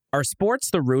Are sports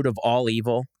the root of all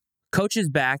evil? Coach is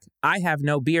back. I have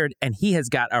no beard, and he has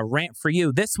got a rant for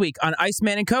you this week on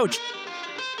Iceman and Coach.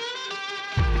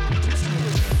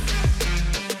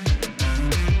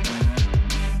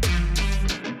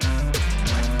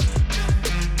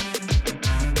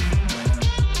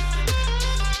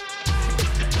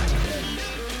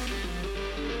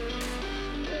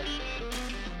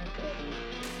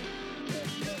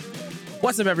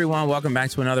 What's up, everyone? Welcome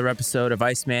back to another episode of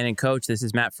Iceman and Coach. This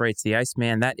is Matt Freitz, the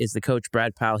Iceman. That is the coach,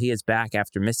 Brad Powell. He is back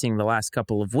after missing the last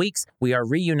couple of weeks. We are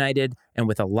reunited and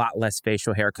with a lot less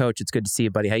facial hair. Coach, it's good to see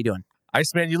you, buddy. How you doing?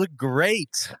 Iceman, you look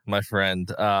great, my friend.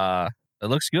 It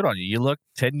looks good on you. You look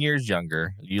 10 years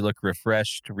younger. You look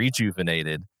refreshed,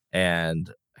 rejuvenated,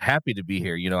 and happy to be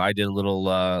here. You know, I did a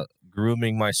little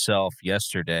grooming myself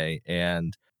yesterday,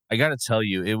 and I got to tell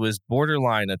you, it was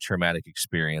borderline a traumatic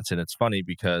experience. And it's funny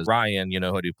because Ryan,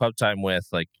 who I do pub time with,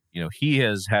 he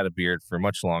has had a beard for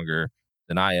much longer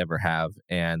than I ever have.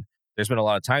 And there's been a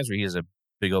lot of times where he has a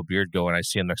big old beard go and I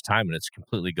see him next time and it's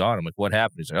completely gone. I'm like, what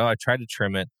happened? He's like, oh, I tried to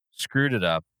trim it, screwed it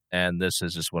up, and this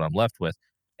is just what I'm left with.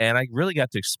 And I really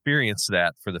got to experience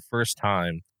that for the first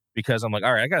time because I'm like,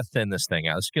 all right, I got to thin this thing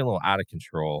out. It's getting a little out of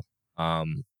control.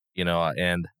 And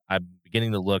I'm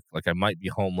beginning to look like I might be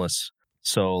homeless.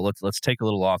 So let's take a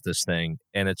little off this thing.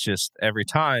 And it's just every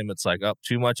time it's like, oh,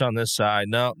 too much on this side.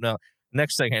 No.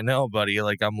 Next thing I know, buddy,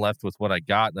 I'm left with what I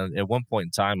got. And at one point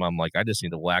in time, I'm like, I just need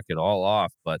to whack it all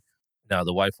off. But no,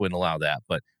 the wife wouldn't allow that.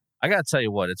 But I got to tell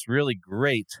you what, it's really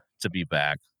great to be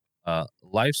back.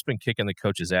 Life's been kicking the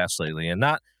coach's ass lately, and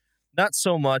not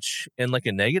so much in like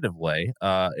a negative way.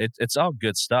 It's all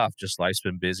good stuff. Just life's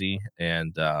been busy,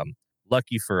 and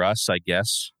lucky for us, I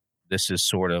guess. This is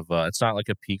sort of, it's not like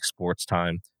a peak sports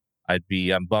time.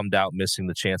 I'm bummed out missing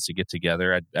the chance to get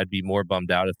together. I'd be more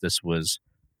bummed out if this was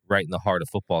right in the heart of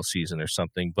football season or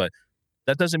something. But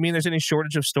that doesn't mean there's any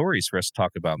shortage of stories for us to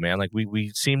talk about, man. Like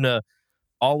we seem to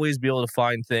always be able to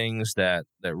find things that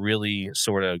really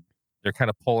sort of, they're kind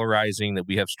of polarizing, that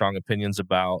we have strong opinions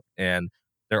about, and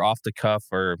they're off the cuff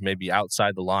or maybe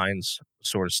outside the lines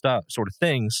sort of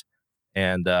things.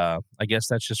 And I guess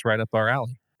that's just right up our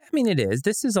alley. I mean, it is.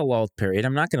 This is a lull period.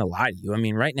 I'm not going to lie to you. I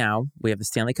mean, right now, we have the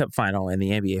Stanley Cup Final and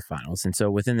the NBA Finals. And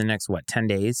so within the next, 10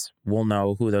 days, we'll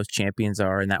know who those champions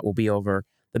are, and that will be over.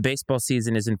 The baseball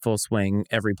season is in full swing,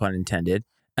 every pun intended.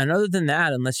 And other than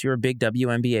that, unless you're a big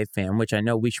WNBA fan, which I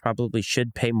know we probably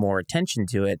should pay more attention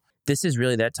to it, this is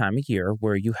really that time of year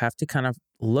where you have to kind of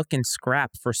look and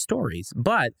scrap for stories.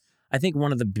 But I think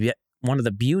one of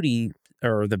the beauty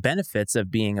or the benefits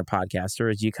of being a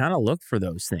podcaster is you kind of look for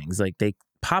those things. Like they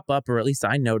pop up, or at least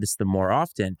I notice them more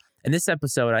often. And this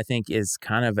episode, I think, is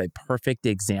kind of a perfect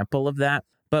example of that.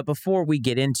 But before we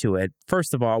get into it,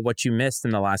 first of all, what you missed in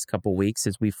the last couple of weeks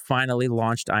is we finally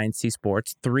launched INC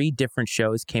Sports. 3 different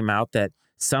shows came out that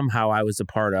somehow I was a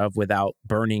part of without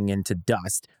burning into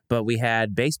dust. But we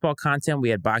had baseball content, we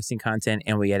had boxing content,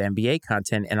 and we had NBA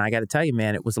content. And I got to tell you,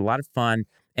 man, it was a lot of fun.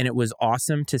 And it was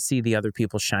awesome to see the other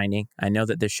people shining. I know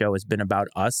that this show has been about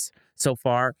us so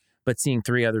far, but seeing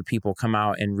 3 other people come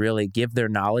out and really give their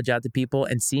knowledge out to people,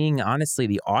 and seeing, honestly,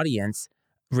 the audience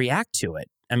react to it.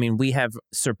 I mean, we have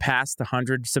surpassed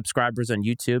 100 subscribers on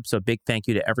YouTube, so big thank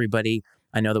you to everybody.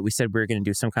 I know that we said we were going to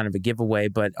do some kind of a giveaway,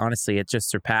 but honestly, it just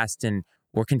surpassed, and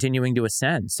we're continuing to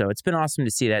ascend. So it's been awesome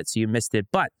to see that, so you missed it.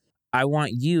 But I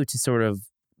want you to sort of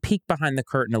peek behind the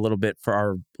curtain a little bit for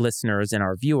our listeners and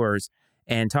our viewers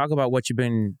and talk about what's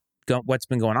been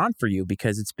going on for you,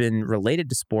 because it's been related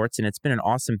to sports, and it's been an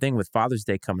awesome thing with Father's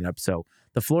Day coming up. So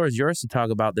the floor is yours to talk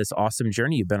about this awesome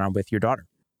journey you've been on with your daughter.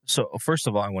 So first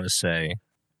of all, I want to say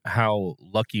how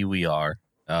lucky we are,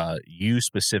 you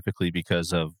specifically,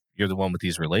 because of you're the one with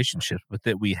these relationships, but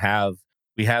that we have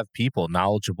people,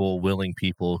 knowledgeable, willing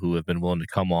people who have been willing to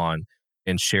come on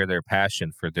and share their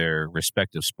passion for their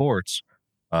respective sports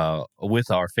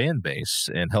with our fan base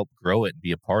and help grow it and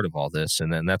be a part of all this.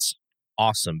 And then that's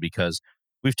awesome, because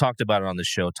we've talked about it on the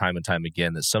show time and time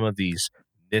again that some of these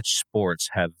niche sports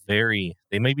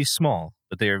they may be small,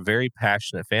 but they are very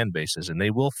passionate fan bases, and they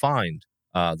will find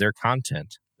their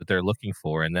content that they're looking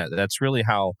for. And that's really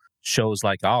how shows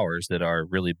like ours that are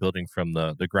really building from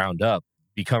the ground up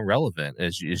become relevant,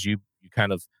 as you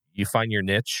find your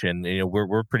niche. And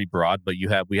we're pretty broad, but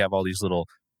we have all these little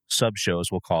sub shows,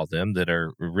 we'll call them, that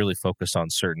are really focused on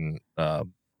certain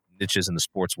niches in the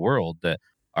sports world that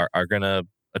are going to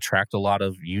attract a lot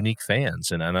of unique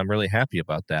fans, and I'm really happy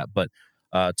about that. But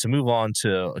to move on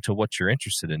to what you're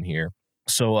interested in here.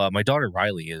 So my daughter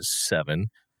Riley is 7,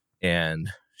 and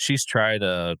she's tried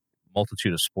a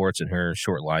multitude of sports in her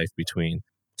short life, between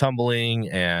tumbling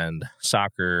and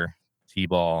soccer,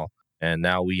 t-ball, And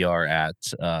now we are at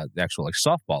the actual like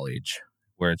softball age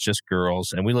where it's just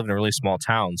girls. And we live in a really small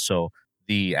town. So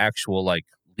the actual like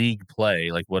league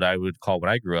play, like what I would call when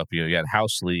I grew up, you had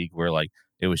house league where like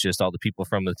it was just all the people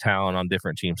from the town on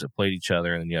different teams that played each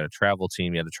other. And then you had a travel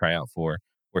team you had to try out for.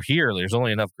 Where here, there's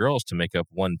only enough girls to make up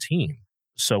one team.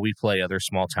 So we play other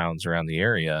small towns around the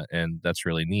area, and that's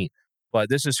really neat. But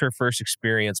this is her first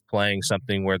experience playing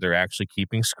something where they're actually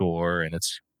keeping score and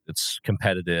it's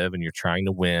competitive and you're trying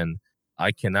to win.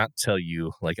 I cannot tell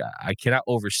you, like I cannot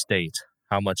overstate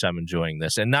how much I'm enjoying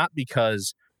this. And not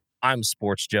because I'm a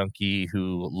sports junkie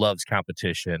who loves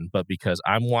competition, but because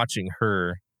I'm watching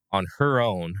her on her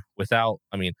own without,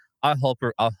 I mean, I'll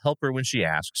help her when she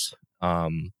asks.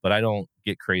 But I don't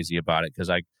get crazy about it because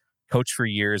I coached for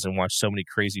years and watched so many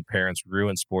crazy parents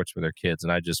ruin sports for their kids.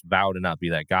 And I just vow to not be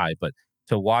that guy. But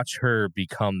to watch her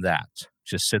become that,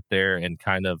 just sit there and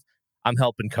kind of, I'm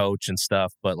helping coach and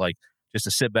stuff, but like just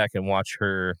to sit back and watch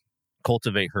her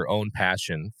cultivate her own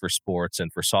passion for sports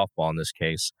and for softball in this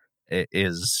case, it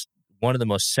is one of the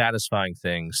most satisfying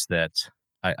things that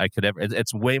I could ever,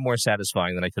 it's way more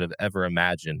satisfying than I could have ever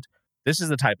imagined. This is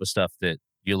the type of stuff that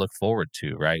you look forward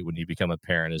to, right? When you become a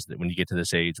parent, is that when you get to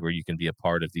this age where you can be a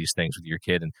part of these things with your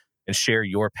kid and share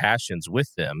your passions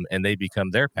with them and they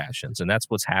become their passions. And that's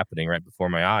what's happening right before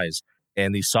my eyes.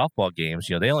 And these softball games,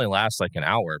 they only last like an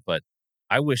hour, but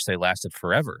I wish they lasted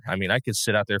forever. I mean, I could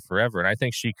sit out there forever and I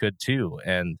think she could too.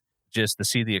 And just to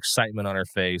see the excitement on her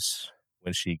face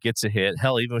when she gets a hit,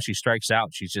 hell, even when she strikes out,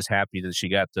 she's just happy that she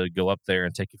got to go up there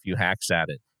and take a few hacks at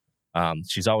it.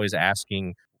 She's always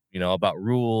asking, about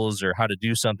rules or how to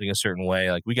do something a certain way.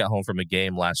 Like we got home from a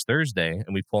game last Thursday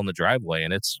and we pull in the driveway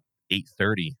and it's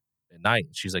 8:30 at night.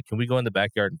 She's like, "Can we go in the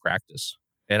backyard and practice?"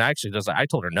 And I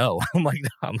told her no. I'm like,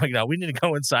 no, we need to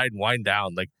go inside and wind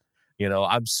down. Like,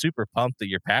 I'm super pumped that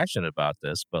you're passionate about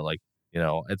this, but like,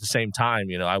 at the same time,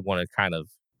 I want to kind of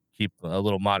keep a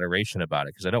little moderation about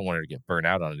it because I don't want her to get burnt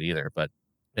out on it either. But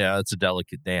yeah, it's a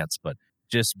delicate dance. But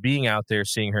just being out there,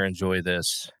 seeing her enjoy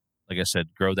this, like I said,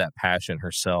 grow that passion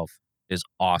herself is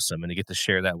awesome. And to get to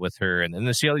share that with her and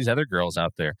to see all these other girls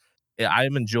out there,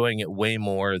 I'm enjoying it way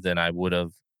more than I would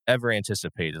have ever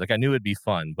anticipated. Like I knew it'd be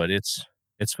fun, but it's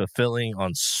fulfilling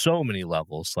on so many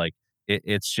levels. Like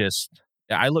it's just,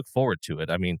 I look forward to it.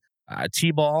 I mean,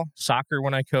 T-ball, soccer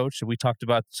when I coached, we talked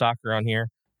about soccer on here,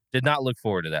 did not look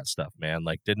forward to that stuff, man.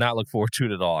 Like did not look forward to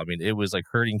it at all. I mean, it was like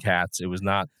herding cats. It was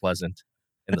not pleasant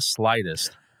in the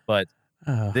slightest, but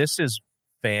this is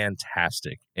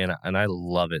fantastic, and I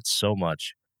love it so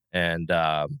much. And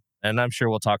I'm sure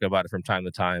we'll talk about it from time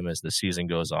to time as the season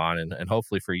goes on, and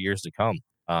hopefully for years to come.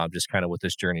 Just kind of what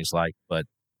this journey's like. But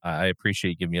I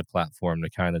appreciate you giving me a platform to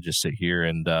kind of just sit here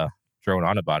and drone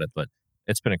on about it. But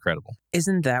it's been incredible.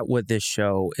 Isn't that what this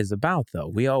show is about, though?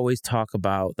 We always talk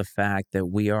about the fact that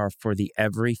we are for the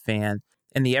every fan,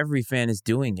 and the every fan is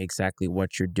doing exactly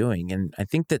what you're doing. And I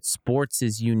think that sports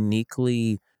is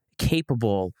uniquely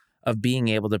capable of being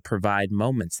able to provide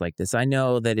moments like this. I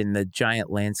know that in the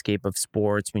giant landscape of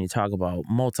sports, when you talk about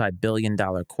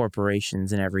multi-billion-dollar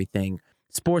corporations and everything,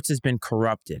 sports has been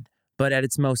corrupted. But at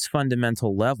its most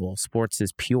fundamental level, sports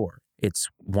is pure. It's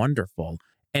wonderful.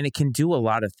 And it can do a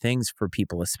lot of things for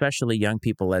people, especially young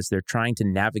people, as they're trying to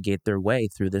navigate their way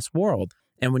through this world.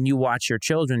 And when you watch your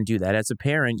children do that, as a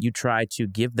parent, you try to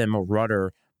give them a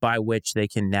rudder by which they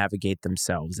can navigate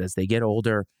themselves. As they get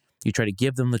older, you try to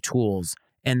give them the tools.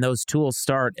 And those tools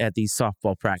start at these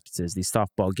softball practices, these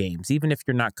softball games. Even if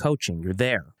you're not coaching, you're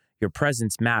there. Your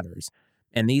presence matters.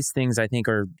 And these things, I think,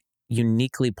 are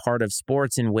uniquely part of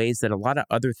sports in ways that a lot of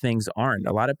other things aren't.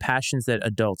 A lot of passions that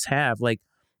adults have, like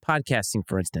podcasting,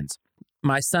 for instance.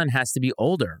 My son has to be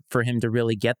older for him to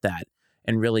really get that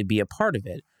and really be a part of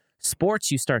it. Sports,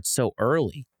 you start so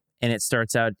early, and it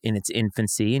starts out in its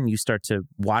infancy, and you start to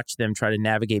watch them try to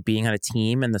navigate being on a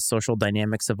team and the social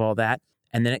dynamics of all that,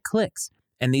 and then it clicks.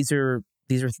 And these are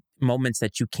moments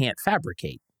that you can't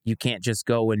fabricate. You can't just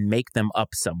go and make them up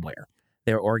somewhere.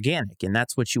 They're organic, and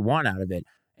that's what you want out of it.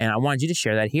 And I wanted you to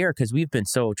share that here because we've been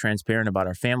so transparent about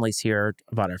our families here,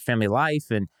 about our family life,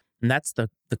 and that's the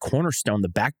cornerstone, the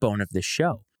backbone of this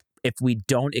show. If we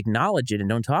don't acknowledge it and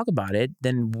don't talk about it,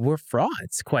 then we're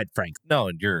frauds, quite frankly. No,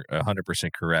 and you're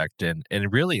 100% correct. And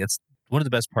really, it's one of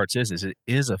the best parts is it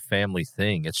is a family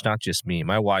thing. It's not just me.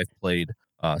 My wife played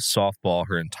softball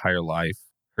her entire life.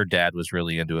 Her dad was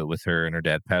really into it with her, and her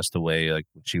dad passed away like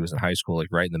when she was in high school, like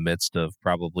right in the midst of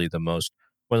probably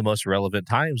one of the most relevant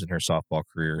times in her softball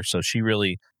career. So she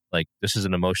really, like, this is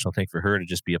an emotional thing for her to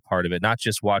just be a part of it, not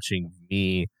just watching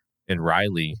me and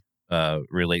Riley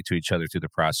relate to each other through the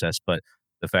process, but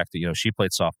the fact that, she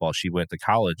played softball, she went to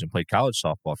college and played college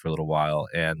softball for a little while.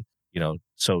 And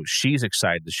So she's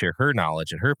excited to share her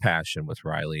knowledge and her passion with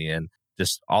Riley, and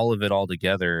just all of it all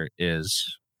together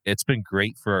it's been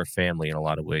great for our family in a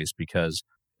lot of ways because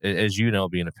as you know,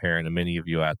 being a parent and many of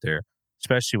you out there,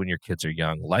 especially when your kids are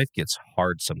young, life gets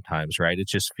hard sometimes, right? It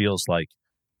just feels like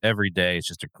every day is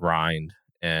just a grind,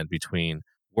 and between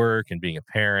work and being a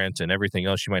parent and everything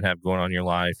else you might have going on in your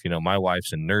life, my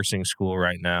wife's in nursing school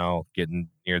right now, getting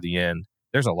near the end.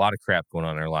 There's a lot of crap going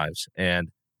on in our lives, and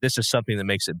this is something that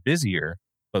makes it busier,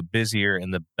 but busier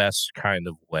in the best kind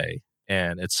of way.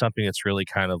 And it's something that's really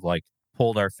kind of like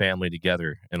pulled our family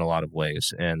together in a lot of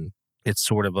ways. And it's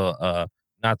sort of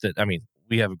not that, I mean,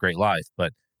 we have a great life,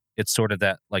 but it's sort of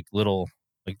that like little,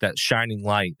 like that shining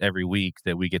light every week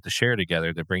that we get to share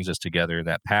together that brings us together,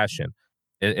 that passion.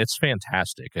 It's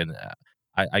fantastic. And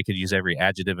I could use every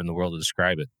adjective in the world to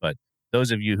describe it, but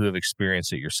those of you who have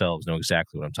experienced it yourselves know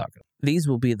exactly what I'm talking about. These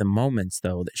will be the moments,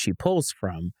 though, that she pulls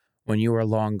from when you are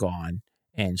long gone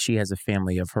and she has a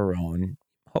family of her own,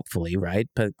 hopefully, right?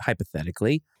 But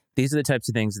hypothetically, these are the types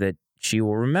of things that she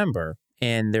will remember.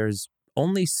 And there's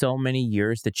only so many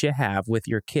years that you have with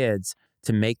your kids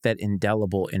to make that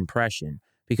indelible impression.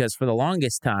 Because for the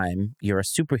longest time, you're a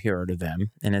superhero to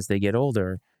them. And as they get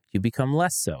older, you become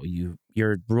less so.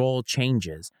 Your role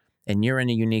changes. And you're in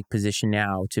a unique position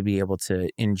now to be able to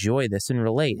enjoy this and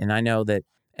relate. And I know that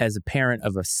as a parent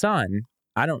of a son,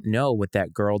 I don't know what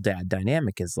that girl-dad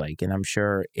dynamic is like. And I'm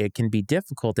sure it can be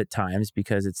difficult at times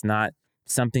because it's not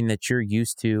something that you're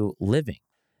used to living.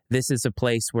 This is a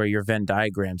place where your Venn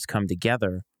diagrams come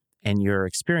together and you're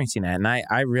experiencing that. And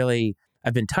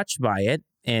I've been touched by it,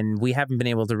 and we haven't been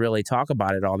able to really talk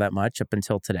about it all that much up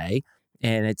until today.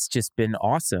 And it's just been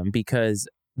awesome because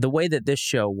the way that this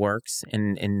show works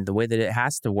and the way that it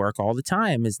has to work all the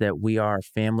time is that we are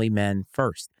family men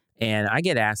first. And I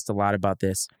get asked a lot about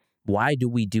this. Why do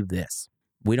we do this?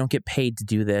 We don't get paid to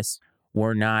do this.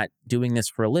 We're not doing this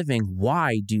for a living.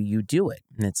 Why do you do it?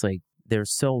 And it's like,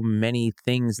 there's so many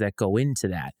things that go into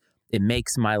that. It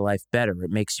makes my life better.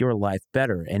 It makes your life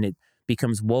better. And it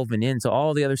becomes woven into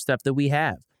all the other stuff that we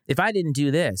have. If I didn't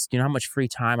do this, you know how much free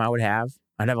time I would have?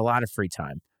 I'd have a lot of free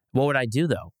time. What would I do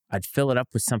though? I'd fill it up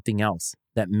with something else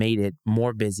that made it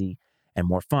more busy and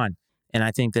more fun. And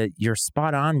I think that you're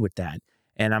spot on with that.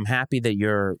 And I'm happy that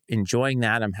you're enjoying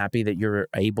that. I'm happy that you're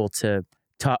able to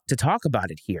talk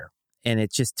about it here. And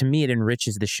it just, to me, it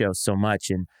enriches the show so much.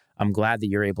 And I'm glad that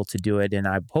you're able to do it. And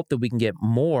I hope that we can get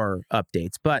more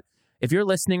updates. But if you're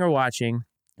listening or watching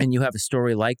and you have a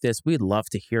story like this, we'd love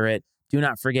to hear it. Do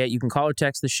not forget, you can call or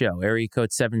text the show. Area code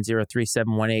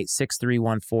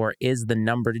 703-718-6314 is the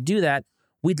number to do that.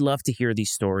 We'd love to hear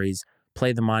these stories,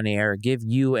 play them on air, give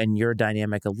you and your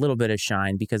dynamic a little bit of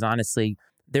shine, because honestly,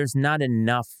 there's not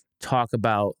enough talk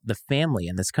about the family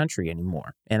in this country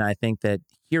anymore. And I think that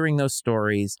hearing those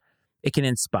stories, it can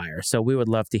inspire. So we would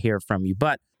love to hear from you.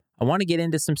 But I want to get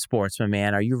into some sports, my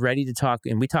man. Are you ready to talk?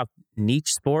 And we talk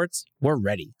niche sports. We're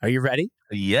ready. Are you ready?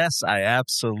 Yes, I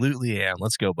absolutely am.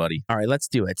 Let's go, buddy. All right, let's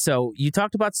do it. So you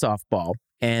talked about softball,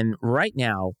 and right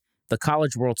now the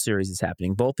College World Series is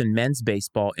happening, both in men's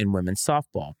baseball and women's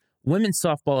softball. Women's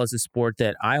softball is a sport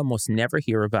that I almost never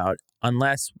hear about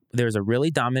unless there's a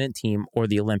really dominant team or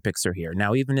the Olympics are here.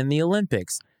 Now, even in the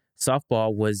Olympics,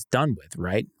 softball was done with,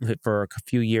 right? For a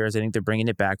few years, I think they're bringing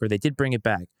it back, or they did bring it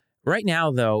back. Right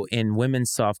now, though, in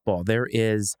women's softball, there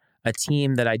is a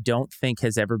team that I don't think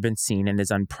has ever been seen and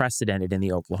is unprecedented in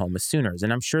the Oklahoma Sooners.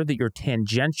 And I'm sure that you're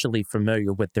tangentially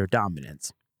familiar with their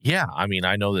dominance. Yeah, I mean,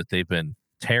 I know that they've been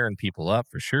tearing people up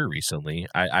for sure recently.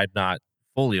 I'm not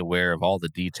fully aware of all the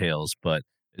details, but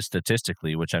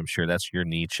statistically, which I'm sure that's your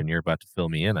niche and you're about to fill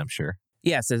me in, I'm sure.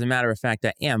 Yes, as a matter of fact,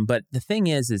 I am. But the thing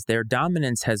is their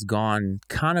dominance has gone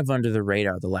kind of under the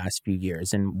radar the last few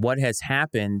years. And what has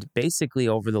happened basically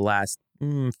over the last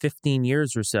 15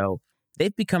 years or so,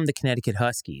 they've become the Connecticut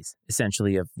Huskies,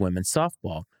 essentially, of women's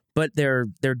softball. But their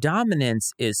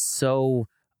dominance is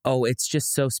it's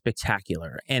just so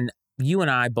spectacular. And you and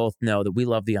I both know that we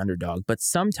love the underdog, but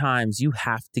sometimes you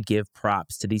have to give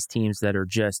props to these teams that are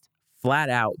just flat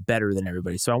out better than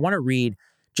everybody. So I want to read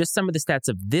just some of the stats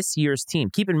of this year's team.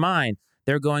 Keep in mind,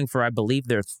 they're going for, I believe,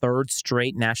 their third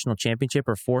straight national championship,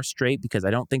 or fourth straight, because I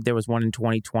don't think there was one in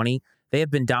 2020. They have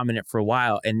been dominant for a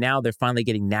while, and now they're finally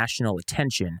getting national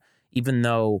attention, even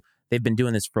though they've been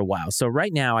doing this for a while. So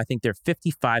right now, I think they're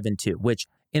 55-2, which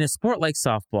in a sport like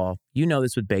softball, you know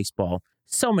this with baseball,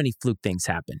 so many fluke things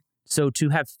happen. So to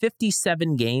have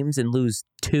 57 games and lose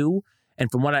 2, and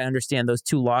from what I understand, those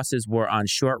 2 losses were on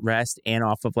short rest and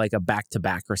off of like a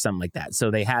back-to-back or something like that.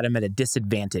 So they had them at a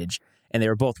disadvantage, and they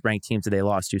were both ranked teams that they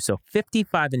lost to. So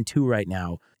 55-2 right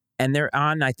now. And they're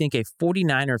on, I think, a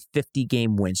 49 or 50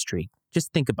 game win streak.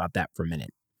 Just think about that for a minute.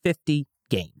 50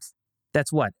 games.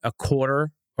 That's what, a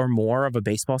quarter or more of a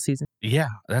baseball season? Yeah,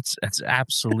 that's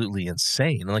absolutely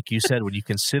insane. Like you said, when you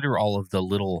consider all of the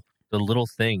little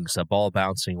things, a ball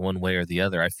bouncing one way or the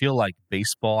other, I feel like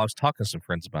baseball. I was talking to some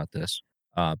friends about this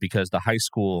because the high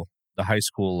school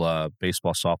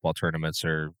baseball softball tournaments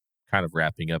are kind of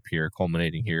wrapping up here,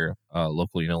 culminating here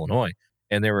locally in Illinois.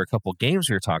 And there were a couple games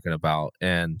we were talking about,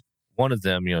 and one of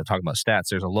them, talking about stats.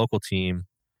 There's a local team,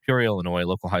 Peoria, Illinois,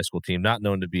 local high school team, not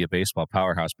known to be a baseball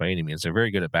powerhouse by any means. They're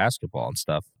very good at basketball and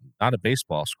stuff. Not a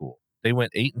baseball school. They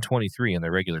went 8-23 in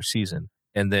their regular season,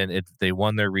 and then they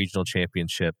won their regional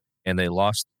championship, and they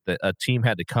lost. A team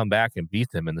had to come back and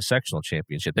beat them in the sectional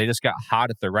championship. They just got hot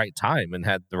at the right time and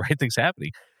had the right things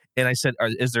happening. And I said,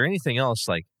 is there anything else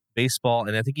like baseball,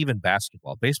 and I think even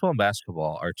basketball? Baseball and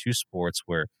basketball are two sports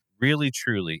where really,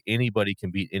 truly, anybody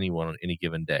can beat anyone on any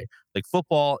given day. Like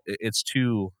football,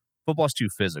 football's too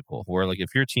physical, where like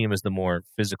if your team is the more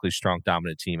physically strong,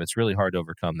 dominant team, it's really hard to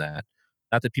overcome that.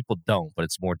 Not that people don't, but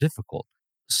it's more difficult.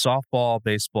 Softball,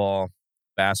 baseball,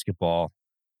 basketball,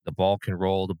 the ball can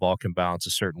roll, the ball can bounce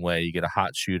a certain way. You get a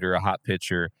hot shooter, a hot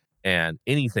pitcher, and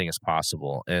anything is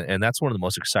possible. And that's one of the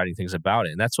most exciting things about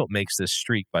it. And that's what makes this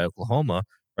streak by Oklahoma,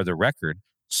 or the record,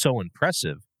 so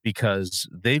impressive, because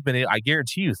I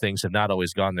guarantee you things have not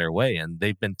always gone their way, and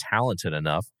they've been talented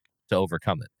enough to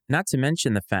overcome it. Not to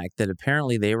mention the fact that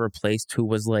apparently they replaced who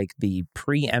was like the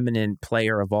preeminent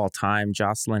player of all time,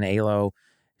 Jocelyn Alo.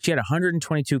 She had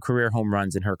 122 career home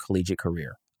runs in her collegiate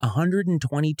career.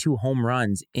 122 home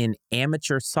runs in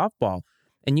amateur softball.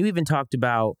 And you even talked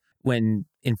about when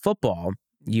in football,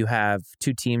 you have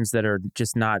two teams that are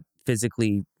just not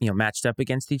physically, matched up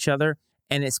against each other.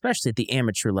 And especially at the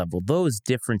amateur level, those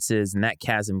differences and that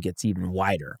chasm gets even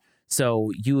wider.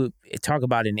 So you talk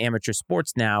about in amateur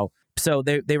sports now. So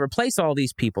they replace all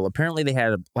these people. Apparently they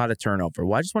had a lot of turnover.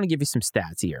 Well, I just want to give you some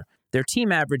stats here. Their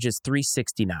team average is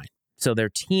 369. So their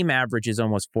team average is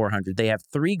almost 400. They have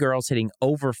 3 girls hitting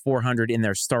over 400 in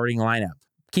their starting lineup.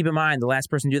 Keep in mind, the last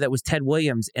person to do that was Ted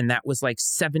Williams, and that was like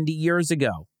 70 years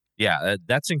ago. Yeah,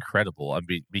 that's incredible. I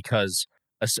mean, because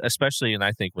especially, and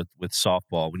I think with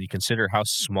softball, when you consider how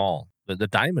small, the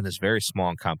diamond is very small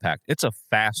and compact. It's a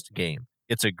fast game.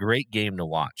 It's a great game to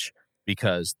watch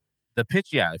because the pitch,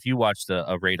 if you watch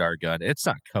a radar gun, it's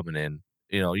not coming in.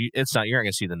 You're not going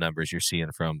to see the numbers you're seeing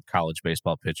from college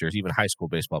baseball pitchers, even high school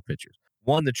baseball pitchers.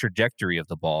 One, the trajectory of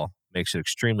the ball makes it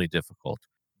extremely difficult.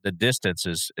 The distance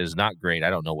is not great. I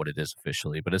don't know what it is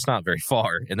officially, but it's not very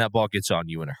far, and that ball gets on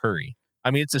you in a hurry. I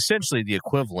mean, it's essentially the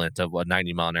equivalent of a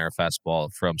 90-mile-an-hour fastball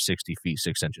from 60 feet,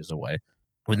 6 inches away.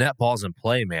 When that ball's in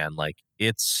play, man, like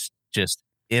it's just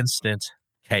instant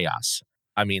chaos.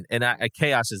 I mean, and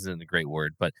chaos isn't a great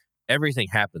word, but everything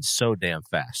happens so damn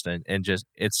fast, and just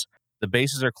the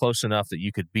bases are close enough that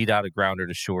you could beat out a grounder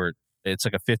to short. It's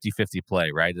like a 50-50 play,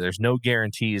 right? There's no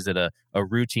guarantees that a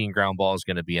routine ground ball is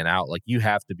going to be an out. Like you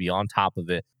have to be on top of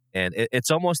it. And it's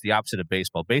almost the opposite of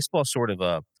baseball. Baseball is sort of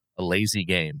a lazy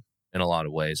game in a lot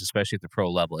of ways, especially at the pro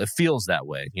level. It feels that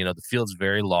way. The field's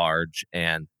very large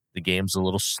and the game's a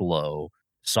little slow.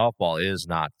 Softball is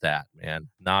not that, man.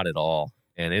 Not at all.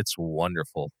 And it's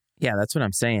wonderful. Yeah, that's what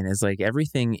I'm saying is like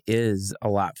everything is a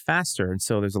lot faster. And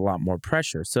so there's a lot more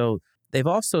pressure. So they've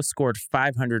also scored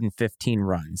 515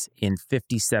 runs in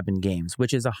 57 games,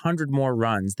 which is 100 more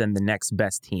runs than the next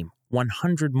best team.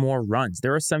 100 more runs.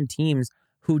 There are some teams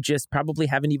who just probably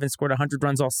haven't even scored 100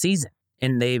 runs all season,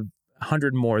 and they've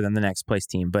 100 more than the next place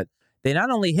team. But they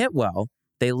not only hit well,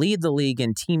 they lead the league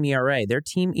in team ERA. Their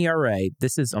team ERA,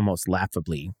 this is almost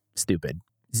laughably stupid.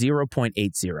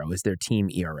 0.80 is their team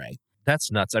ERA.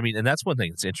 That's nuts. I mean, and that's one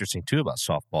thing that's interesting too about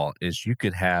softball is you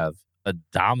could have a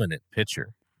dominant pitcher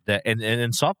that, and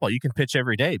in softball you can pitch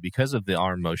every day because of the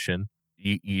arm motion.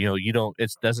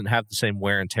 It doesn't have the same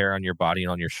wear and tear on your body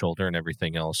and on your shoulder and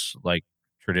everything else like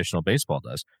traditional baseball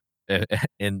does.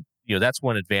 And that's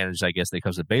one advantage I guess that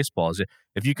comes to baseball is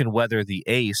if you can weather the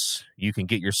ace, you can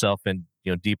get yourself in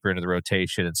deeper into the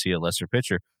rotation and see a lesser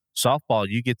pitcher. Softball,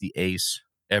 you get the ace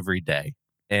every day.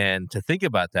 And to think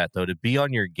about that, though, to be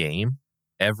on your game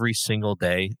every single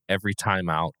day, every time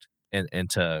out, and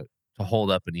to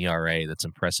hold up an ERA that's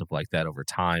impressive like that over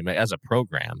time as a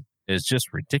program is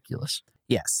just ridiculous.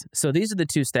 Yes. So these are the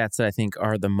two stats that I think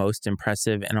are the most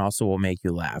impressive and also will make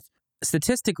you laugh.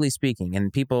 Statistically speaking,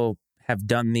 and people have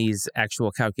done these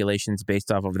actual calculations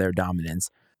based off of their dominance.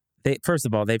 First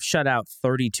of all, they've shut out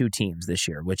 32 teams this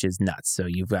year, which is nuts. So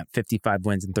you've got 55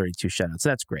 wins and 32 shutouts. So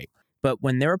that's great. But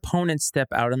when their opponents step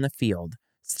out on the field,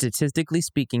 Statistically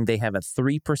speaking, they have a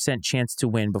 3% chance to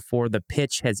win before the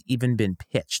pitch has even been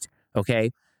pitched.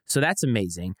 Okay. So that's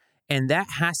amazing. And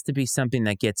that has to be something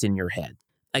that gets in your head.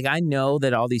 Like, I know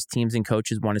that all these teams and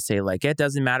coaches want to say, like, it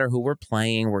doesn't matter who we're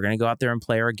playing. We're going to go out there and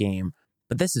play our game.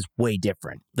 But this is way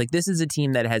different. Like, this is a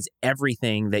team that has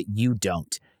everything that you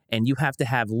don't. And you have to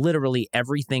have literally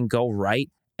everything go right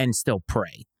and still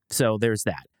pray. So there's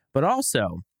that. But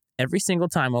also, every single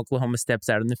time Oklahoma steps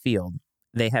out in the field,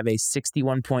 they have a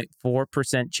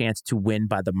 61.4% chance to win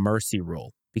by the mercy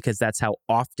rule, because that's how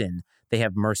often they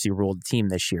have mercy ruled the team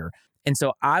this year. And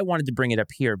so I wanted to bring it up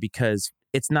here because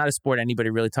it's not a sport anybody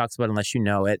really talks about unless you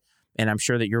know it. And I'm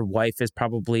sure that your wife is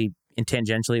probably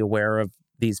tangentially aware of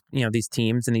these, these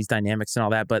teams and these dynamics and all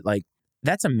that. But like,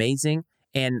 that's amazing.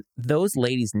 And those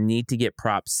ladies need to get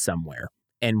props somewhere.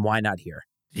 And why not here?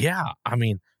 Yeah. I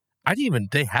mean,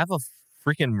 they have a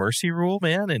freaking mercy rule,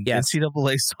 man, in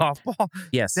NCAA softball.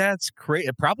 Yes. That's great.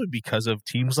 Probably because of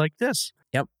teams like this.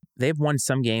 Yep. They've won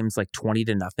some games like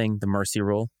 20-0, the mercy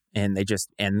rule, and they just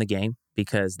end the game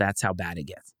because that's how bad it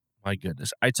gets. My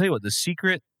goodness. I tell you what, the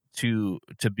secret to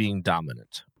being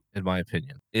dominant, in my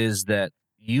opinion, is that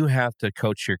you have to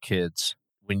coach your kids.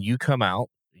 When you come out,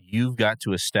 you've got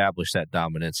to establish that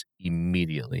dominance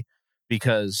immediately,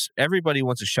 because everybody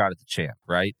wants a shot at the champ,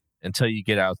 right? Until you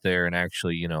get out there and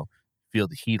actually, feel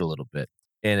the heat a little bit.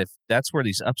 And if that's where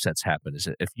these upsets happen, is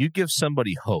that if you give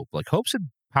somebody hope, like hope's a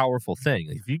powerful thing.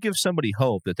 If you give somebody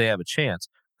hope that they have a chance,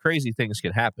 crazy things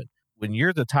can happen. When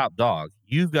you're the top dog,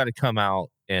 you've got to come out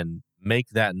and make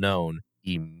that known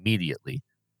immediately.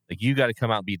 Like, you got to come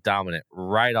out and be dominant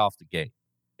right off the gate.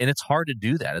 And it's hard to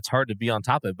do that. It's hard to be on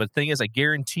top of it. But the thing is, I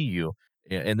guarantee you,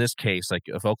 in this case, like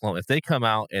if Oklahoma, if they come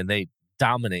out and they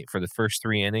dominate for the first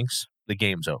 3 innings, the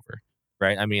game's over,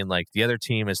 right? I mean, like, the other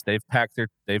team is they've packed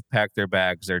their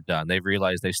bags, they're done. They've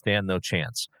realized they stand no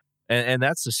chance. And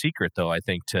that's the secret, though, I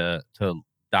think, to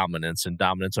dominance and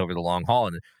dominance over the long haul.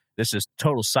 And this is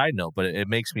total side note, but it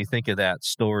makes me think of that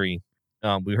story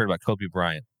we heard about Kobe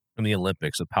Bryant in the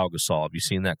Olympics with Pau Gasol. Have you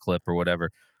seen that clip or whatever,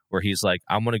 where he's like,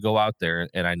 I'm going to go out there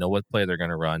and I know what play they're going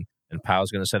to run, and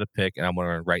Pau's going to set a pick and I'm going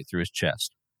to run right through his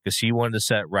chest, because he wanted to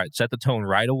set the tone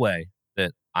right away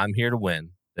that I'm here to win,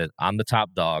 that I'm the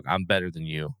top dog, I'm better than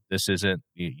you. This isn't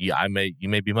you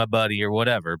may be my buddy or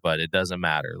whatever, but it doesn't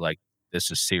matter. Like, this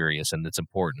is serious and it's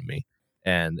important to me.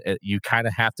 And you kind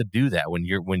of have to do that when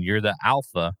you're the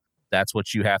alpha. That's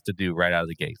what you have to do right out of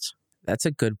the gates. That's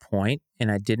a good point,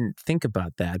 and I didn't think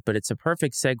about that, but it's a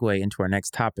perfect segue into our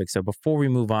next topic. So before we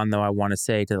move on, though, I want to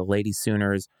say to the Lady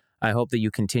Sooners, I hope that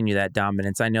you continue that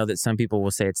dominance. I know that some people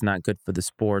will say it's not good for the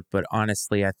sport, but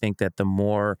honestly, I think that the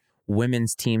more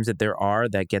women's teams that there are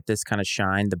that get this kind of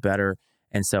shine, the better.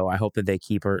 And so I hope that they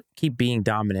keep being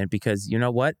dominant, because you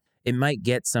know what? It might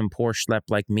get some poor schlep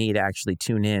like me to actually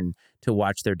tune in to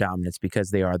watch their dominance because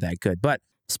they are that good. But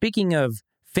speaking of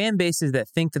fan bases that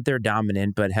think that they're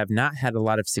dominant but have not had a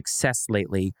lot of success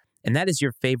lately, and that is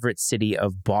your favorite city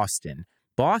of Boston.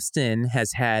 Boston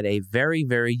has had a very,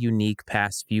 very unique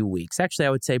past few weeks. Actually, I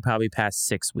would say probably past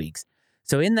 6 weeks.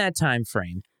 So in that time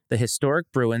frame, the historic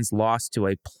Bruins lost to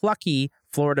a plucky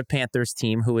Florida Panthers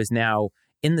team who is now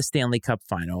in the Stanley Cup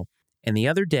final. And the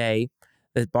other day,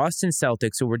 the Boston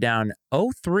Celtics, who were down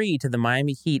 0-3 to the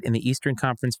Miami Heat in the Eastern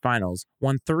Conference Finals,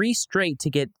 won 3 straight to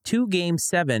get to Game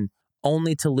 7,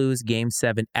 only to lose Game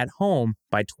 7 at home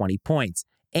by 20 points.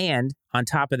 And on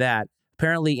top of that,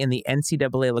 apparently in the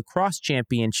NCAA Lacrosse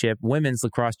Championship, Women's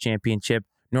Lacrosse Championship,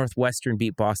 Northwestern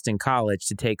beat Boston College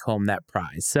to take home that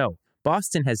prize. So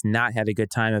Boston has not had a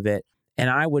good time of it, and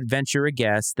I would venture a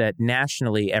guess that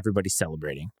nationally everybody's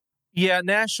celebrating. Yeah,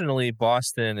 nationally,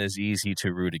 Boston is easy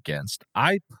to root against.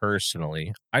 I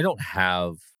personally, I don't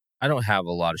have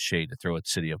a lot of shade to throw at the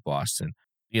city of Boston.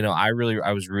 I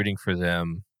was rooting for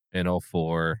them in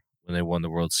 2004 when they won the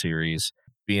World Series,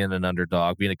 being an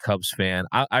underdog, being a Cubs fan.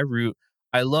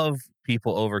 I love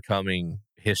people overcoming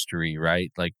history, right?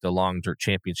 Like the long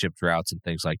championship droughts and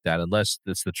things like that, unless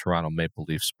it's the Toronto Maple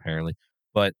Leafs, apparently.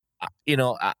 But,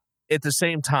 at the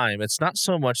same time, it's not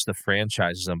so much the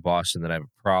franchises in Boston that I have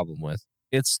a problem with.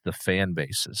 It's the fan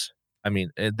bases. I mean,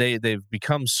 they've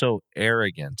become so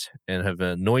arrogant and have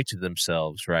anointed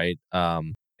themselves, right?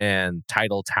 And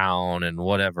Title Town and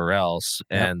whatever else.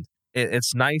 Yep. And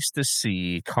it's nice to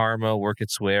see karma work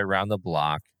its way around the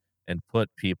block and put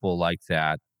people like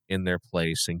that in their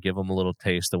place and give them a little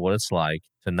taste of what it's like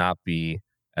to not be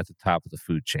at the top of the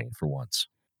food chain for once.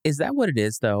 Is that what it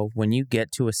is, though, when you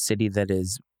get to a city that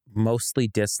is mostly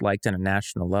disliked on a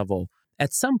national level?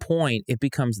 At some point, it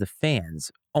becomes the fans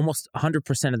almost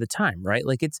 100% of the time, right?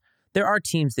 Like there are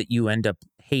teams that you end up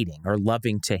hating or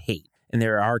loving to hate. and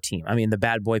they're our team. I mean, the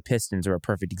bad boy Pistons are a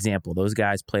perfect example. Those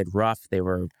guys played rough. They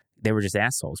were just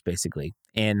assholes, basically.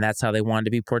 And that's how they wanted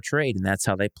to be portrayed, and that's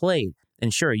how they played.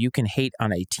 And sure, you can hate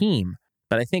on a team,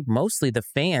 but I think mostly the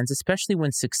fans, especially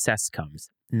when success comes.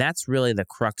 And that's really the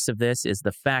crux of this, is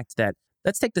the fact that,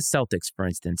 let's take the Celtics, for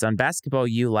instance. On Basketball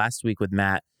U last week with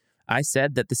Matt, I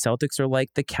said that the Celtics are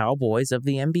like the Cowboys of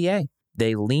the NBA.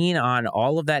 They lean on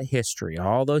all of that history,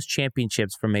 all those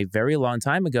championships from a very long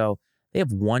time ago. They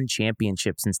have won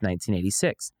championship since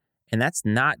 1986, and that's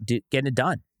not getting it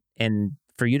done. And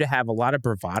for you to have a lot of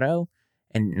bravado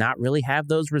and not really have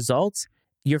those results,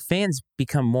 your fans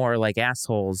become more like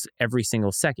assholes every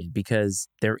single second, because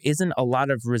there isn't a lot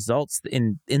of results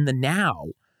in the now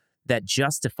that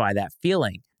justify that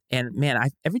feeling. And man,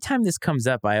 every time this comes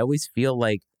up, I always feel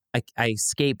like I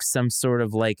escape some sort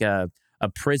of like a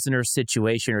prisoner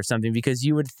situation or something, because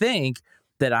you would think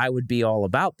that I would be all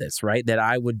about this, right? That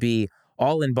I would be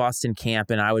all in Boston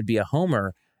camp and I would be a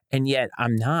homer. And yet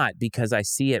I'm not, because I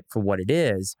see it for what it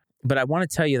is. But I want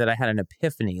to tell you that I had an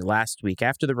epiphany last week.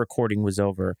 After the recording was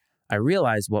over, I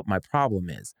realized what my problem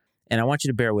is. And I want you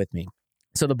to bear with me.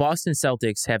 So the Boston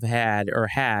Celtics have had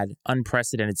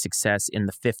unprecedented success in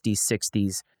the 50s,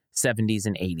 60s, 70s,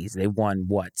 and 80s. They won,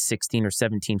 16 or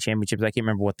 17 championships? I can't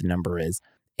remember what the number is.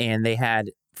 And they had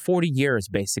 40 years,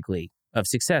 basically, of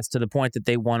success, to the point that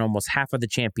they won almost half of the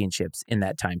championships in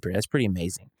that time period. That's pretty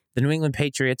amazing. The New England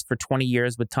Patriots, for 20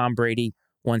 years with Tom Brady,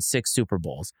 won 6 Super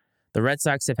Bowls. The Red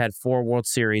Sox have had 4 World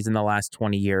Series in the last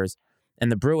 20 years. And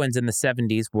the Bruins in the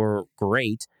 70s were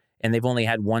great, and they've only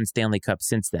had 1 Stanley Cup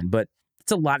since then. But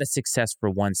it's a lot of success for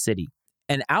one city.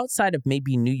 And outside of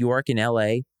maybe New York and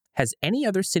LA, has any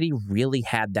other city really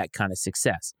had that kind of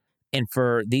success? And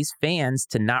for these fans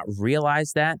to not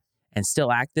realize that and still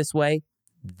act this way,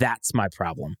 that's my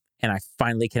problem. And I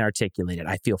finally can articulate it.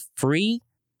 I feel free.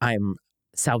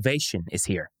 Salvation is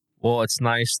here. Well, it's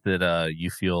nice that you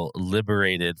feel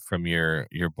liberated from your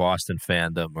Boston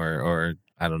fandom or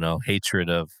I don't know, hatred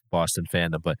of Boston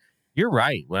fandom. But you're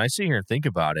right. When I sit here and think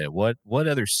about it, what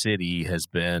other city has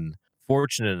been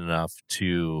fortunate enough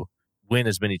to win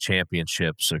as many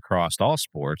championships across all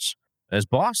sports as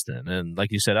Boston? And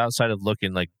like you said, outside of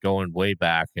looking like going way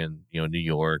back in New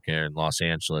York and Los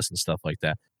Angeles and stuff like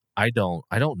that, I don't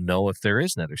know if there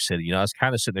is another city. I was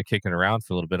kind of sitting there kicking around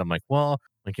for a little bit. I'm like, well,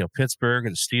 Pittsburgh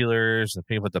and the Steelers and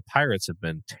people, but the Pirates have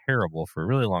been terrible for a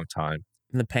really long time.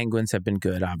 And the Penguins have been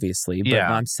good, obviously. But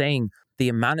Yeah. I'm saying the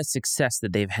amount of success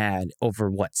that they've had over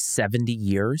 70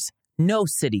 years, no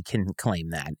city can claim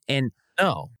that. And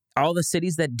No. all the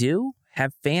cities that do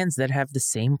have fans that have the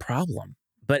same problem.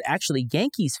 But actually,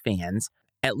 Yankees fans,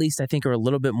 at least I think, are a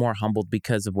little bit more humbled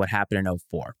because of what happened in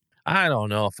 2004. I don't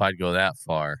know if I'd go that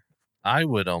far. I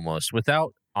would almost,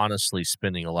 without honestly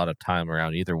spending a lot of time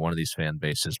around either one of these fan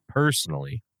bases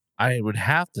personally, I would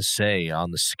have to say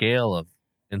on the scale of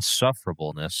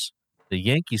insufferableness, the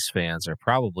Yankees fans are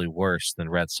probably worse than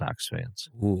Red Sox fans.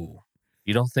 Ooh,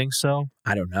 You don't think so?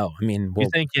 I don't know. I mean, You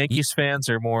think Yankees fans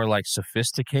are more like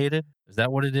sophisticated? Is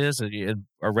that what it is?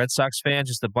 Are Red Sox fans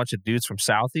just a bunch of dudes from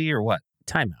Southie or what?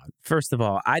 timeout. First of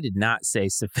all, I did not say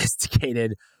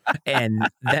sophisticated, and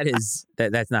that's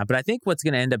not. But I think what's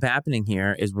going to end up happening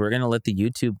here is we're going to let the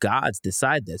YouTube gods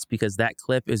decide this, because that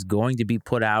clip is going to be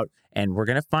put out, and we're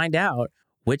going to find out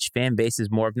which fan base is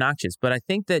more obnoxious. But I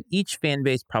think that each fan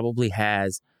base probably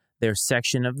has their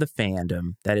section of the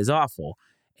fandom that is awful.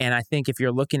 And I think if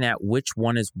you're looking at which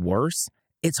one is worse,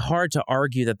 it's hard to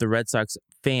argue that the Red Sox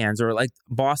fans or like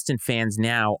Boston fans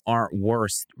now aren't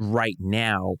worse right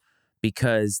now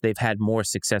because they've had more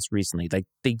success recently. Like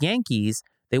the Yankees,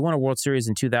 they won a World Series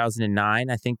in 2009.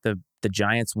 I think the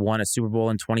Giants won a Super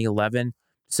Bowl in 2011.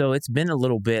 So it's been a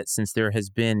little bit since there has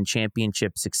been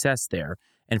championship success there.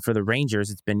 And for the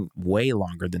Rangers, it's been way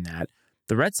longer than that.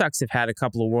 The Red Sox have had a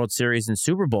couple of World Series and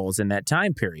Super Bowls in that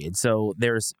time period. So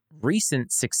there's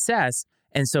recent success.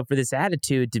 And so for this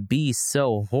attitude to be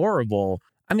so horrible,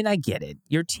 I mean, I get it.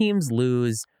 Your teams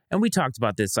lose. And we talked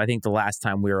about this, I think, the last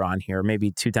time we were on here,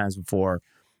 maybe 2 times before,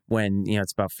 when,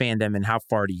 it's about fandom and how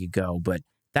far do you go. But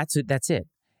that's it.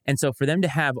 And so for them to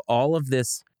have all of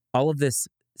this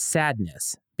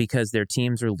sadness because their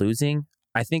teams are losing,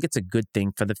 I think it's a good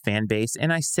thing for the fan base.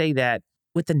 And I say that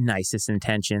with the nicest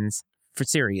intentions, for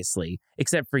seriously,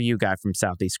 except for you, guy from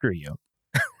Southeast. Screw you.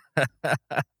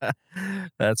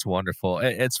 That's wonderful.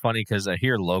 It's funny because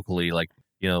here locally, like,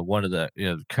 one of the,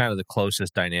 kind of the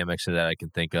closest dynamics to that I can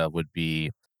think of would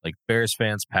be like Bears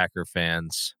fans, Packer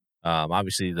fans.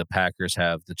 Obviously, the Packers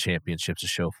have the championships to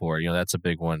show for it. That's a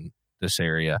big one, this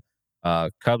area.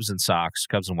 Cubs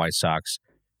and White Sox.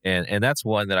 And that's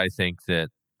one that I think that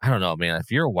I don't know, man.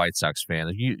 If you're a White Sox fan,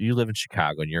 if you live in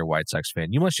Chicago and you're a White Sox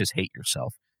fan, you must just hate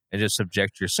yourself and just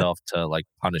subject yourself to like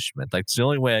punishment. Like it's the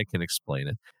only way I can explain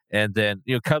it. And then,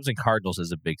 Cubs and Cardinals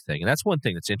is a big thing. And that's one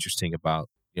thing that's interesting about,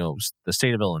 the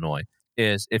state of Illinois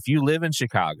is if you live in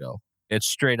Chicago, it's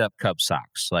straight up Cubs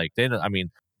Sox. Like they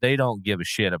don't give a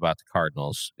shit about the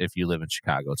Cardinals if you live in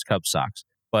Chicago. It's Cubs Sox.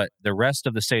 But the rest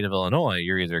of the state of Illinois,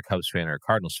 you're either a Cubs fan or a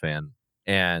Cardinals fan.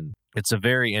 And it's a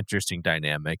very interesting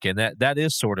dynamic. And that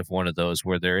is sort of one of those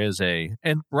where there is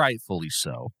and rightfully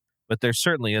so, but there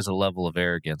certainly is a level of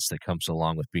arrogance that comes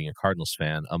along with being a Cardinals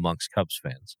fan amongst Cubs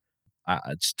fans.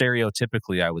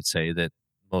 Stereotypically, I would say that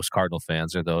most Cardinal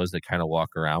fans are those that kind of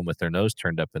walk around with their nose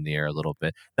turned up in the air a little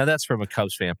bit. Now, that's from a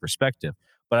Cubs fan perspective.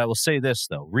 But I will say this,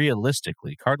 though.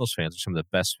 Realistically, Cardinals fans are some of the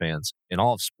best fans in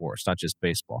all of sports, not just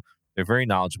baseball. They're very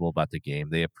knowledgeable about the game.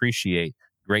 They appreciate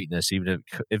greatness, even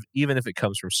if it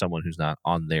comes from someone who's not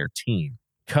on their team.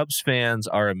 Cubs fans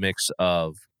are a mix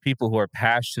of people who are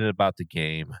passionate about the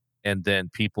game and then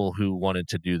people who wanted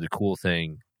to do the cool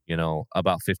thing,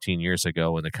 about 15 years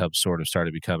ago when the Cubs sort of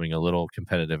started becoming a little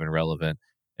competitive and relevant,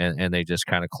 and they just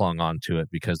kind of clung on to it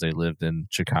because they lived in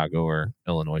Chicago or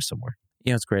Illinois somewhere.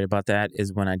 What's great about that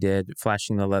is when I did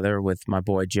Flashing the Leather with my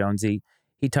boy Jonesy,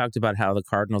 he talked about how the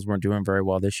Cardinals weren't doing very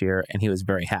well this year, and he was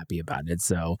very happy about it.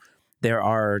 So there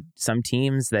are some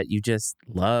teams that you just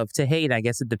love to hate. I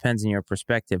guess it depends on your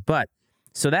perspective. But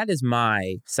so that is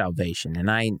my salvation.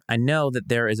 And I know that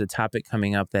there is a topic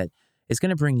coming up that is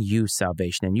going to bring you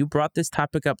salvation. And you brought this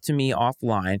topic up to me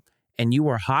offline, and you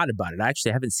were hot about it. I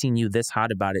actually haven't seen you this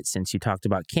hot about it since you talked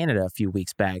about Canada a few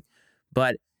weeks back.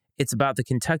 But it's about the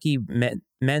Kentucky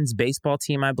men's baseball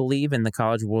team, I believe, in the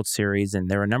College World Series. And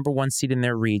they're a number one seed in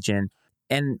their region.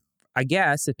 And I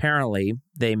guess apparently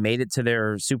they made it to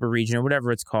their super region or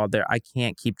whatever it's called there. I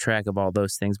can't keep track of all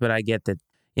those things, but I get that,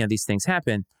 these things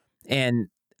happen. And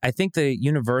I think the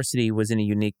university was in a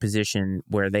unique position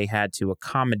where they had to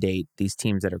accommodate these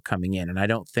teams that are coming in. And I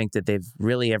don't think that they've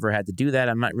really ever had to do that.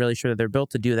 I'm not really sure that they're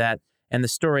built to do that. And the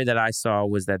story that I saw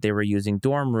was that they were using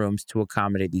dorm rooms to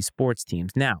accommodate these sports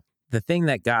teams. Now, the thing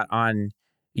that got on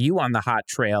you on the hot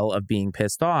trail of being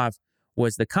pissed off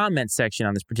was the comment section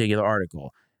on this particular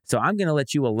article. So I'm going to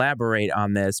let you elaborate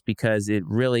on this because it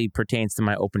really pertains to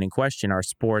my opening question. Are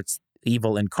sports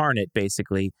evil incarnate,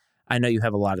 basically? I know you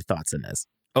have a lot of thoughts on this.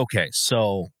 Okay,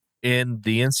 so in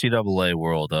the NCAA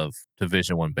world of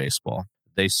Division I baseball,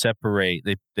 they separate,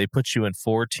 they put you in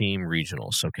 4-team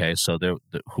regionals, okay? So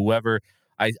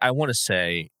I want to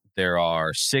say there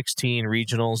are 16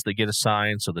 regionals that get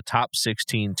assigned, so the top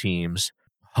 16 teams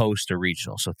host a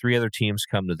regional. So 3 other teams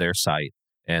come to their site,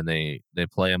 and they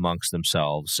play amongst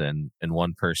themselves, and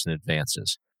one person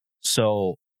advances.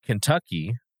 So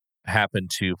Kentucky happened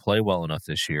to play well enough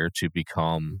this year to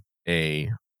become a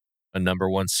number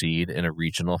one seed and a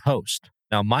regional host.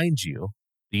 Now, mind you,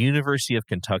 the University of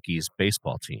Kentucky's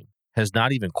baseball team has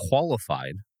not even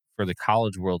qualified for the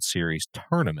College World Series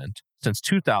tournament since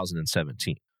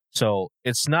 2017. So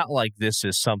it's not like this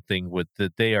is something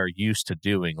that they are used to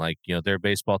doing. Like, their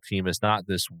baseball team is not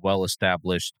this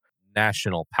well-established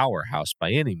national powerhouse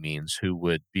by any means who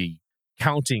would be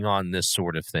counting on this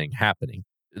sort of thing happening.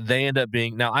 They end up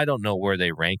being, now I don't know where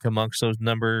they rank amongst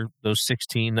those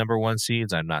 16 number one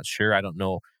seeds. I'm not sure. I don't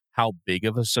know how big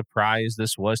of a surprise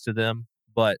this was to them,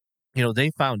 but they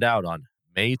found out on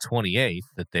May 28th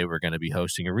that they were going to be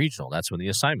hosting a regional. That's when the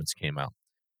assignments came out.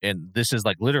 And this is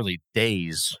like literally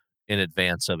days in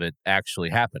advance of it actually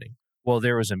happening. Well,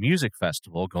 there was a music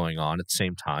festival going on at the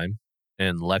same time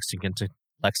in Lexington,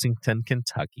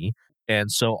 Kentucky. And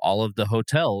so all of the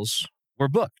hotels were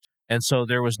booked. And so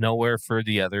there was nowhere for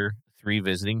the other 3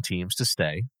 visiting teams to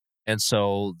stay. And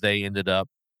so they ended up,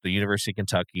 the University of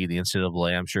Kentucky, the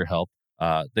NCAA, I'm sure helped.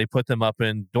 They put them up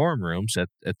in dorm rooms at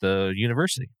the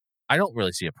university. I don't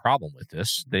really see a problem with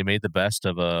this. They made the best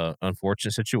of an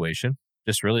unfortunate situation,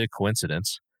 just really a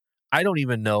coincidence. I don't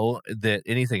even know that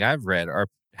anything I've read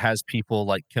has people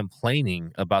like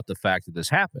complaining about the fact that this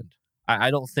happened.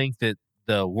 I don't think that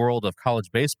the world of college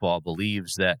baseball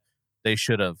believes that they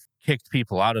should have kicked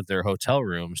people out of their hotel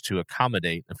rooms to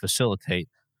accommodate and facilitate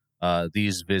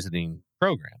these visiting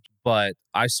programs. But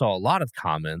I saw a lot of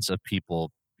comments of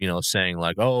people, saying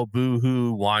like, "Oh,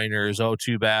 boo-hoo, whiners! Oh,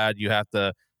 too bad. You got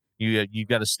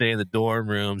to stay in the dorm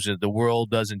rooms, and the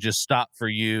world doesn't just stop for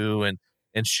you," and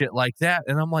shit like that.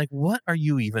 And I'm like, what are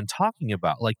you even talking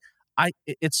about? Like,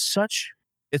 it's such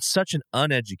an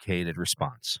uneducated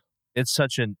response. It's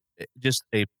just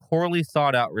a poorly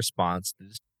thought out response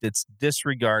that's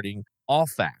disregarding all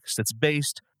facts. That's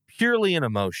based purely in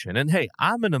emotion. And hey,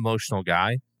 I'm an emotional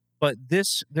guy, but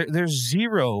there's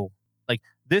zero Like,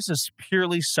 this is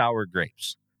purely sour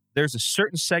grapes. There's a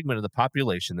certain segment of the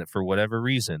population that, for whatever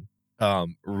reason,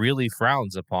 really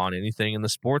frowns upon anything in the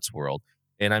sports world.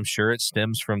 And I'm sure it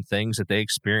stems from things that they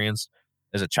experienced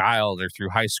as a child or through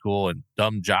high school and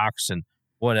dumb jocks and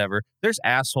whatever. There's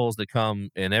assholes that come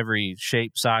in every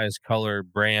shape, size, color,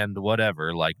 brand,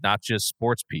 whatever, like not just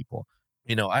sports people.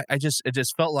 It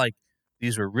just felt like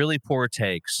these were really poor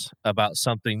takes about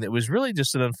something that was really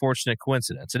just an unfortunate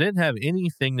coincidence. It didn't have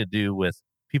anything to do with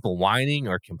people whining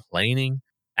or complaining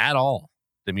at all.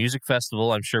 The music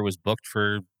festival, I'm sure, was booked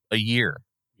for a year.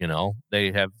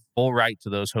 They have full right to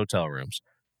those hotel rooms.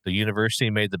 The university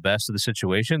made the best of the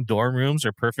situation. Dorm rooms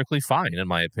are perfectly fine, in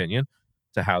my opinion,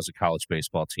 to house a college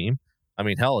baseball team. I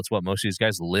mean, hell, it's what most of these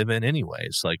guys live in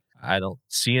anyways. Like, I don't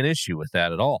see an issue with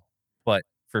that at all. But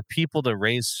for people to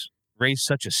raise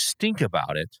such a stink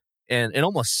about it and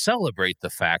almost celebrate the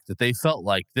fact that they felt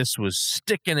like this was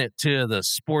sticking it to the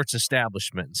sports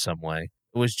establishment in some way,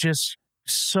 it was just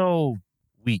so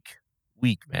weak,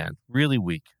 man, really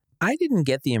weak. I didn't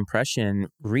get the impression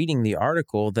reading the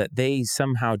article that they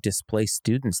somehow displaced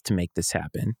students to make this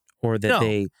happen or that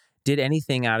they did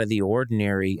anything out of the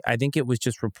ordinary. I think it was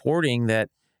just reporting that,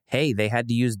 hey, they had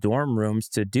to use dorm rooms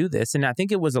to do this. And I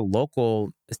think it was a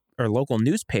local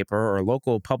newspaper or a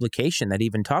local publication that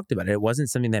even talked about it. It wasn't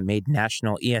something that made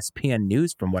national ESPN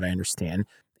news, from what I understand.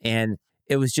 And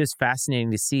it was just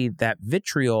fascinating to see that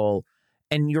vitriol.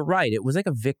 And you're right, it was like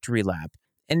a victory lap.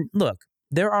 And look,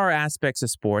 there are aspects of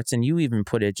sports, and you even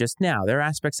put it just now, there are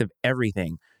aspects of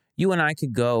everything. You and I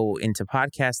could go into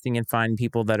podcasting and find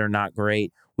people that are not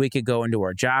great. We could go into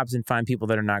our jobs and find people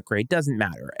that are not great. Doesn't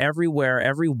matter. Everywhere,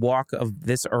 every walk of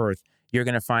this earth, you're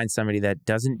going to find somebody that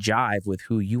doesn't jive with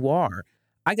who you are.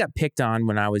 I got picked on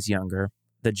when I was younger.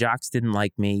 The jocks didn't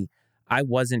like me. I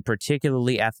wasn't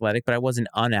particularly athletic, but I wasn't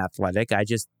unathletic. I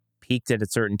just peaked at a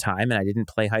certain time and I didn't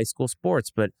play high school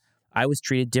sports, but I was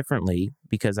treated differently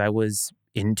because I was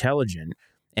intelligent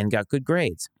and got good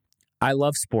grades. I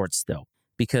love sports still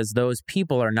because those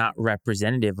people are not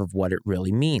representative of what it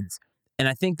really means. And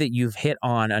I think that you've hit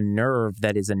on a nerve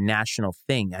that is a national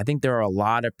thing. I think there are a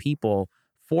lot of people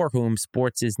for whom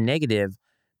sports is negative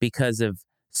because of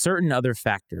certain other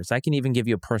factors. I can even give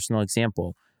you a personal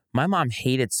example. My mom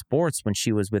hated sports when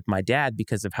she was with my dad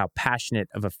because of how passionate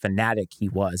of a fanatic he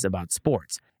was about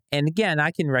sports. And again,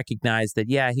 I can recognize that,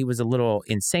 yeah, he was a little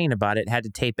insane about it, had to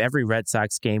tape every Red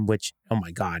Sox game, which, oh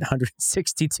my God,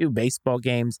 162 baseball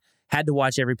games, had to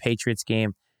watch every Patriots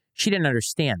game. She didn't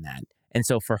understand that. And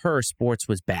so for her, sports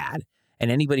was bad.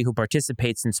 And anybody who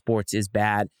participates in sports is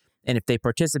bad. And if they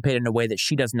participate in a way that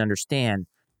she doesn't understand,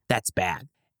 that's bad.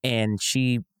 And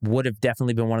she would have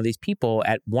definitely been one of these people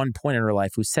at one point in her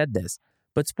life who said this.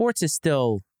 But sports is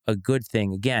still a good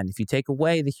thing. Again, if you take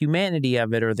away the humanity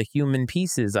of it or the human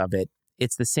pieces of it,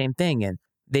 it's the same thing. And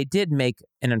they did make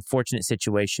an unfortunate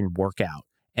situation work out.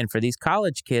 And for these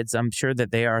college kids, I'm sure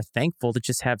that they are thankful to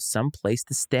just have some place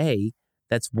to stay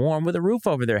that's warm with a roof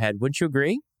over their head. Wouldn't you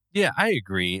agree? Yeah, I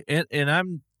agree. And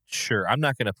I'm sure I'm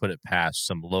not going to put it past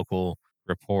some local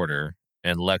reporter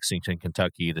in Lexington,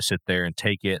 Kentucky to sit there and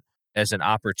take it as an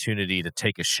opportunity to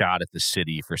take a shot at the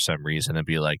city for some reason and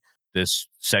be like, this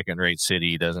second-rate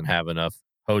city doesn't have enough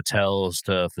hotels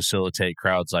to facilitate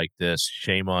crowds like this.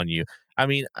 Shame on you. I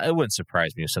mean, it wouldn't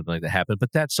surprise me if something like that happened,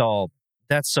 but that's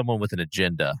someone with an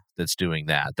agenda that's doing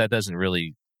that. That doesn't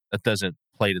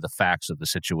play to the facts of the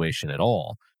situation at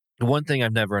all. The one thing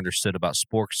I've never understood about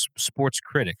sports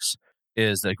critics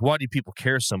is like, why do people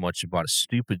care so much about a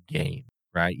stupid game,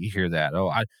 right? You hear that.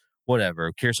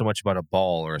 Whatever, care so much about a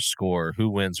ball or a score, who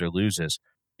wins or loses.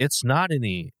 It's not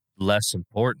any less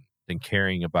important than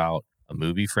caring about a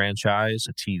movie franchise,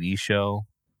 a TV show,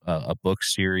 a book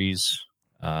series,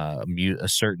 a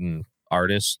certain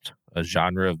artist, a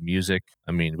genre of music.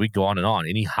 I mean, we go on and on.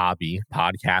 Any hobby,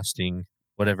 podcasting,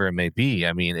 whatever it may be.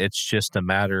 I mean, it's just a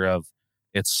matter of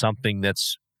it's something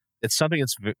that's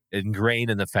ingrained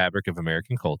in the fabric of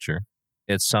American culture.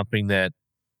 It's something that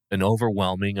an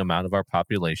overwhelming amount of our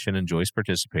population enjoys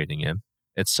participating in.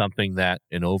 It's something that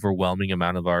an overwhelming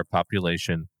amount of our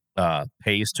population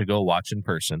pays to go watch in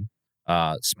person,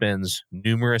 spends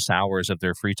numerous hours of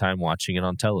their free time watching it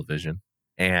on television,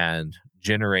 and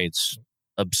generates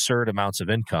absurd amounts of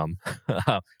income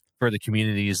for the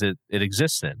communities that it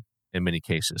exists in many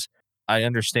cases. I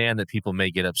understand that people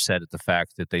may get upset at the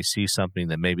fact that they see something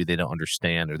that maybe they don't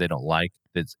understand or they don't like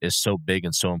that is so big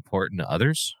and so important to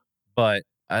others. But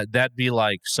that'd be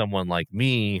like someone like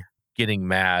me getting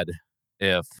mad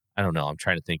if, I don't know, I'm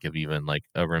trying to think of even like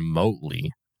a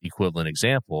remotely equivalent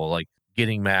example, like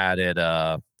getting mad at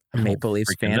a Maple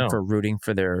Leafs fan for rooting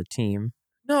for their team.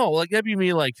 No, like that'd be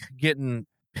me like getting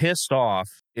pissed off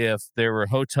if there were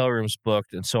hotel rooms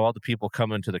booked and so all the people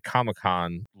coming to the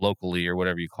Comic-Con locally or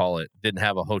whatever you call it didn't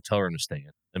have a hotel room to stay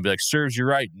in. And be like, serves you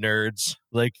right, nerds.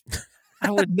 Like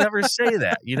I would never say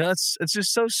that. It's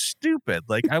just so stupid.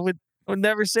 Like I would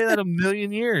never say that a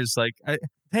million years. Like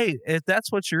hey, if that's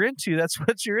what you're into, that's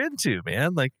what you're into,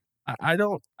 man. Like I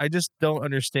just don't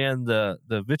understand the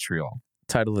vitriol.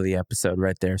 Title of the episode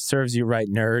right there. Serves you right,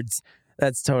 nerds.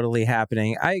 That's totally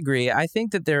happening. I agree. I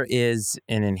think that there is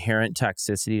an inherent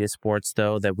toxicity to sports,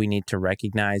 though, that we need to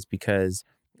recognize because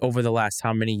over the last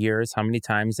how many years, how many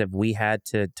times have we had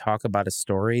to talk about a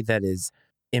story that is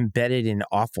embedded in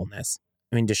awfulness?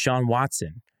 I mean, Deshaun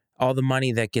Watson, all the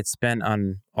money that gets spent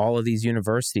on all of these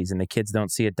universities and the kids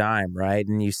don't see a dime, right?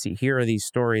 And you see, here are these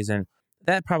stories, and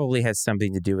that probably has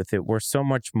something to do with it. We're so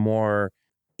much more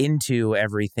into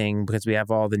everything because we have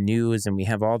all the news and we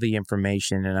have all the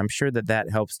information. And I'm sure that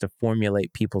that helps to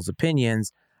formulate people's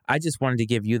opinions. I just wanted to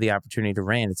give you the opportunity to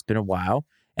rant. It's been a while.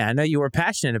 And I know you were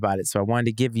passionate about it. So I wanted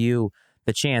to give you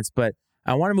the chance. But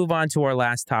I want to move on to our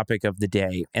last topic of the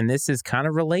day. And this is kind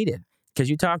of related because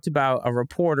you talked about a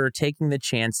reporter taking the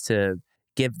chance to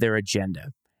give their agenda.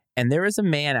 And there is a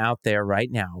man out there right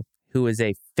now who is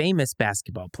a famous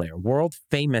basketball player, world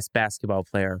famous basketball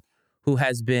player who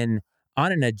has been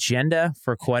on an agenda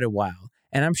for quite a while.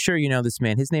 And I'm sure you know this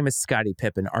man. His name is Scottie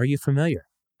Pippen. Are you familiar?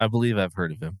 I believe I've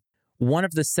heard of him. One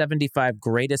of the 75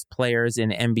 greatest players in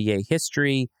NBA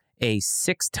history, a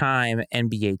 6-time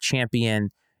NBA champion,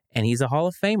 and he's a Hall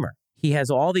of Famer. He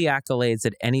has all the accolades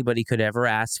that anybody could ever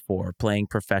ask for playing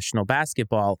professional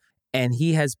basketball, and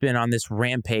he has been on this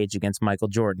rampage against Michael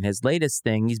Jordan. His latest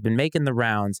thing, he's been making the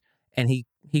rounds, and he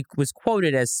was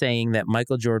quoted as saying that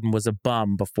Michael Jordan was a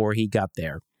bum before he got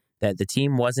there, that the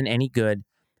team wasn't any good,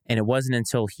 and it wasn't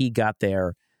until he got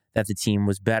there that the team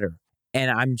was better.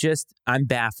 And I'm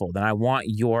baffled, and I want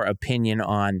your opinion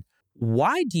on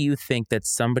why do you think that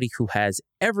somebody who has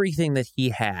everything that he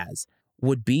has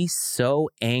would be so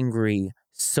angry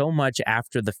so much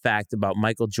after the fact about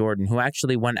Michael Jordan, who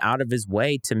actually went out of his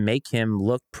way to make him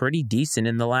look pretty decent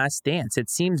in The Last Dance? It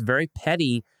seems very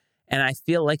petty, and I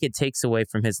feel like it takes away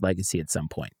from his legacy at some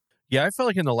point. Yeah, I felt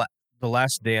like in the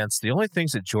Last Dance, the only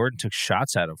things that Jordan took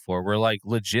shots at him for were like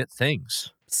legit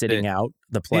things. Sitting out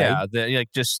the play. Yeah,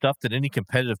 like just stuff that any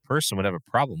competitive person would have a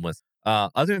problem with.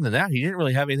 Other than that, he didn't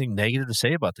really have anything negative to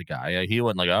say about the guy. He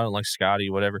wasn't like, I don't like Scotty,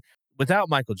 whatever. Without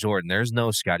Michael Jordan, there's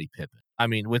no Scottie Pippen. I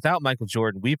mean, without Michael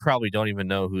Jordan, we probably don't even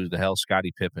know who the hell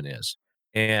Scottie Pippen is.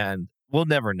 And we'll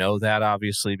never know that,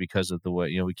 obviously, because of the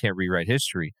way, we can't rewrite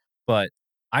history. But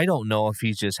I don't know if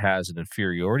he just has an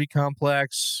inferiority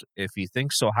complex, if he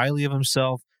thinks so highly of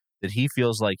himself that he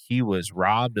feels like he was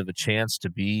robbed of a chance to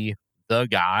be the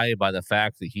guy by the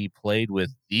fact that he played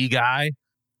with the guy.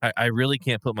 I really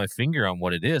can't put my finger on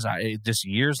what it is. Just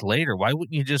years later, why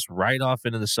wouldn't you just ride off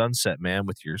into the sunset, man,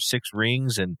 with your 6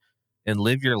 rings and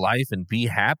live your life and be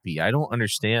happy? I don't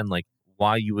understand like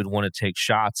why you would want to take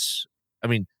shots. I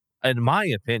mean, in my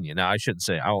opinion, now I shouldn't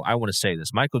say I want to say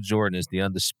this. Michael Jordan is the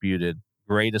undisputed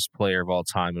greatest player of all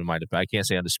time in my opinion. I can't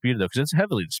say undisputed though because it's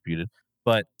heavily disputed.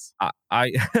 But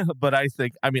I but I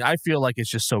think I feel like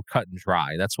it's just so cut and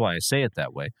dry. That's why I say it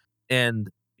that way. And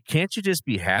can't you just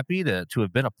be happy to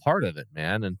have been a part of it,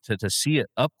 man, and to see it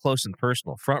up close and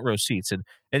personal, front row seats, and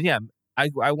yeah,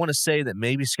 I want to say that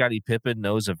maybe Scottie Pippen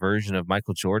knows a version of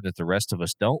Michael Jordan that the rest of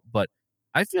us don't, but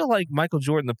I feel like Michael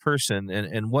Jordan, the person,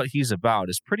 and what he's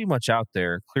about is pretty much out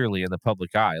there clearly in the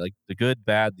public eye, like the good,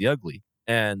 bad, the ugly,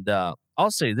 and I'll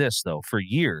say this though, for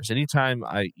years, anytime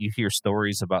you hear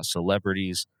stories about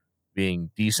celebrities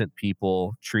being decent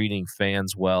people, treating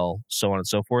fans well, so on and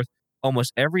so forth,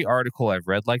 almost every article I've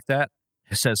read like that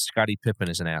says Scottie Pippen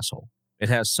is an asshole. It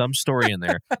has some story in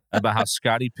there about how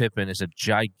Scottie Pippen is a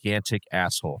gigantic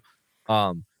asshole.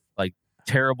 Like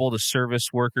terrible to service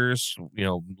workers,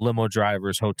 limo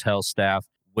drivers, hotel staff,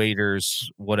 waiters,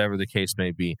 whatever the case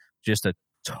may be, just a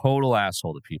total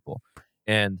asshole to people.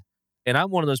 And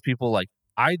I'm one of those people like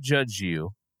I judge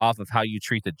you off of how you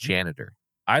treat the janitor.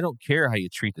 I don't care how you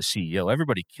treat the CEO.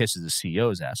 Everybody kisses the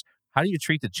CEO's ass. How do you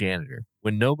treat the janitor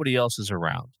when nobody else is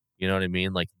around? You know what I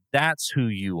mean? Like that's who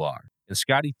you are. And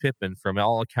Scottie Pippen, from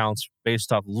all accounts,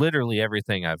 based off literally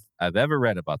everything I've ever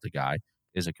read about the guy,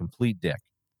 is a complete dick.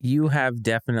 You have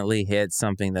definitely hit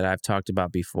something that I've talked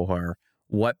about before,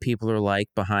 what people are like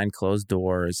behind closed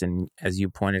doors, and as you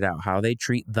pointed out, how they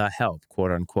treat the help,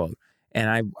 quote unquote.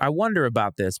 And I wonder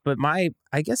about this, but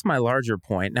I guess my larger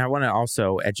point, and I want to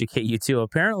also educate you too.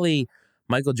 Apparently,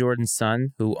 Michael Jordan's son,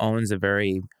 who owns a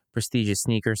very prestigious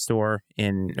sneaker store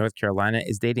in North Carolina,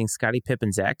 is dating Scottie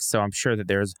Pippen's ex. So I'm sure that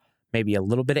there's maybe a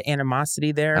little bit of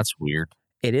animosity there. That's weird.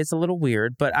 It is a little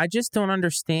weird, but I just don't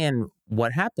understand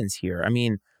what happens here. I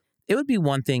mean, it would be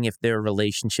one thing if their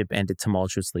relationship ended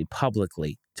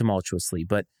publicly tumultuously,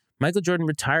 but Michael Jordan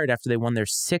retired after they won their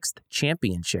 6th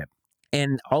championship.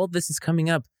 And all of this is coming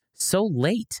up so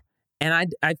late.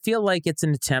 And I feel like it's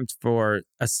an attempt for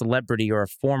a celebrity or a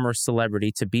former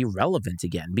celebrity to be relevant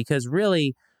again, because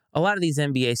really, a lot of these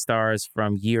NBA stars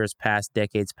from years past,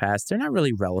 decades past, they're not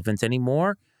really relevant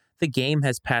anymore. The game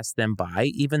has passed them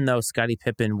by, even though Scottie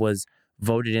Pippen was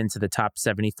voted into the top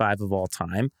 75 of all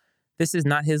time. This is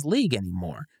not his league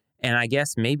anymore. And I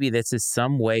guess maybe this is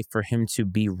some way for him to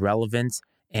be relevant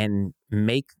and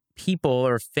make people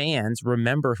or fans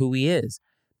remember who he is.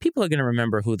 People are going to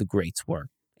remember who the greats were.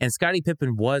 And Scottie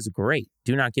Pippen was great.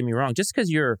 Do not get me wrong. Just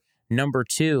because you're number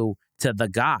 2 to the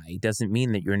guy doesn't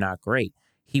mean that you're not great.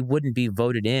 He wouldn't be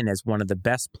voted in as one of the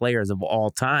best players of all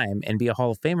time and be a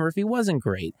Hall of Famer if he wasn't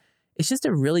great. It's just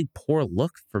a really poor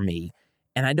look for me.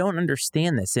 And I don't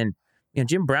understand this. And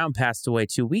Jim Brown passed away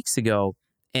 2 weeks ago,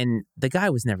 and the guy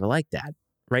was never like that,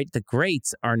 right? The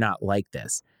greats are not like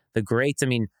this. The greats, I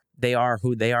mean, they are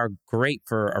who they are, great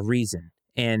for a reason.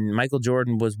 And Michael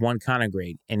Jordan was one kind of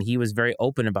great, and he was very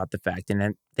open about the fact. And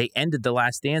then they ended The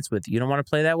Last Dance with, you don't want to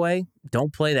play that way?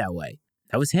 Don't play that way.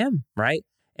 That was him, right?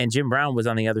 And Jim Brown was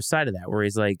on the other side of that, where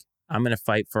he's like, I'm going to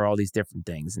fight for all these different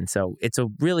things. And so it's a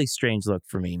really strange look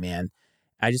for me, man.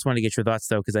 I just want to get your thoughts,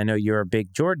 though, because I know you're a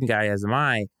big Jordan guy, as am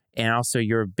I. And also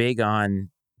you're big on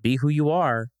be who you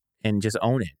are and just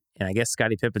own it. And I guess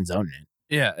Scottie Pippen's owning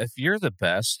it. Yeah, if you're the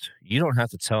best, you don't have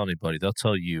to tell anybody. They'll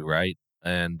tell you, right?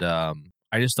 And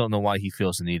I just don't know why he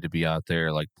feels the need to be out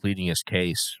there, like, pleading his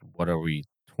case. What are we,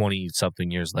 20-something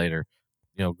years later?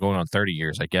 Going on 30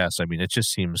 years, I guess. I mean, it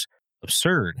just seems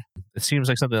absurd. It seems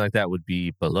like something like that would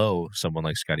be below someone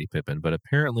like Scottie Pippen, but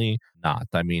apparently not.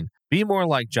 I mean, be more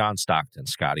like John Stockton,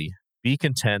 Scottie. Be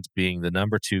content being the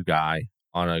number 2 guy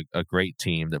on a great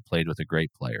team that played with a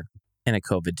great player. And a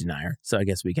COVID denier. So I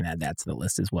guess we can add that to the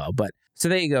list as well. But so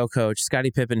there you go, Coach.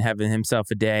 Scottie Pippen having himself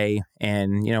a day.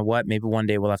 And you know what? Maybe one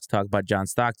day we'll have to talk about John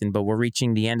Stockton, but we're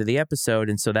reaching the end of the episode.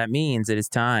 And so that means it is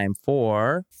time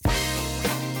for...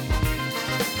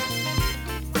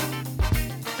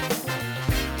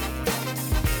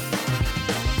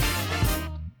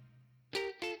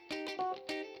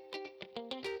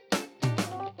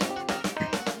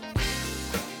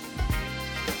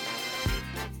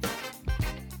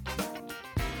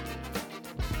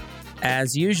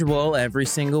 As usual, every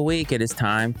single week, it is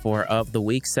time for Of the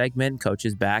Week segment. Coach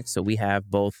is back, so we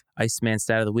have both Iceman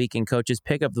Stat of the Week and Coach's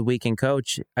Pick of the Week. And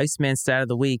Coach, Iceman Stat of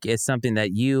the Week is something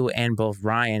that you and both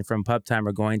Ryan from Pub Time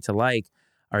are going to like.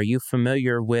 Are you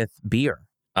familiar with beer?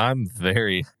 I'm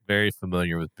very, very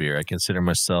familiar with beer. I consider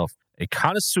myself a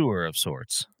connoisseur of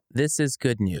sorts. This is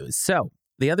good news. So,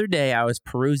 the other day, I was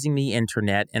perusing the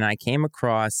internet, and I came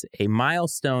across a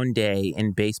milestone day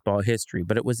in baseball history,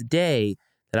 but it was a day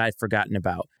that I'd forgotten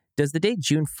about. Does the date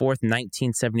June 4th,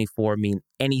 1974 mean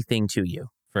anything to you?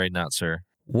 Afraid not, sir.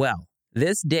 Well,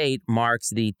 this date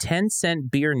marks the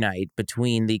 10-cent beer night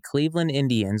between the Cleveland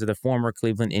Indians, or the former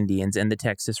Cleveland Indians, and the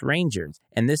Texas Rangers.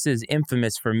 And this is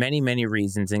infamous for many, many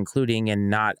reasons, including and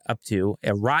not up to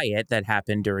a riot that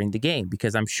happened during the game,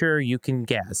 because I'm sure you can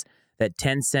guess that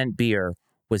 10-cent beer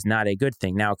was not a good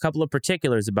thing. Now, a couple of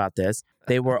particulars about this.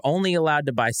 They were only allowed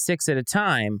to buy 6 at a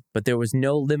time, but there was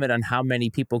no limit on how many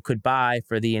people could buy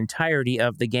for the entirety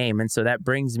of the game. And so that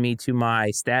brings me to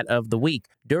my stat of the week.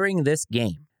 During this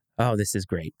game, oh, this is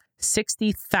great,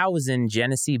 60,000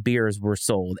 Genesee beers were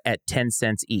sold at 10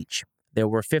 cents each. There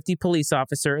were 50 police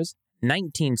officers,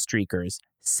 19 streakers,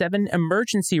 7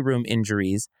 emergency room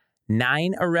injuries,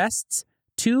 9 arrests,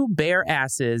 2 bare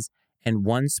asses, and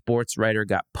 1 sports writer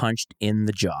got punched in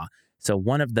the jaw. So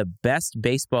one of the best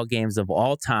baseball games of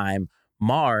all time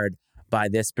marred by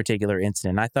this particular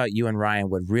incident. I thought you and Ryan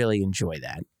would really enjoy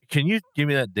that. Can you give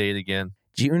me that date again?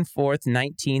 June 4th,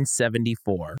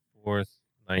 1974. 4th,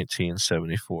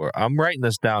 1974. I'm writing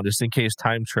this down just in case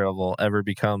time travel ever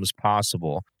becomes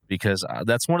possible, because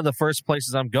that's one of the first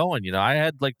places I'm going. I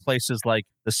had places like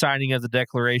the signing of the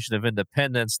Declaration of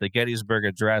Independence, the Gettysburg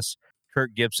Address,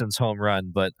 Kirk Gibson's home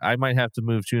run, but I might have to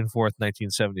move June 4th,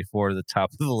 1974 to the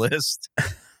top of the list.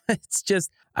 It's just,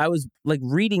 I was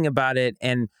reading about it,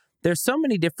 and there's so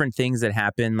many different things that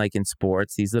happen in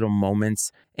sports, these little moments,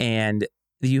 and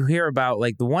you hear about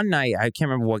the one night, I can't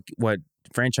remember what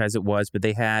franchise it was, but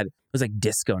it was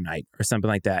disco night or something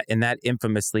like that. And that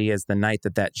infamously is the night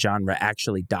that genre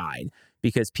actually died,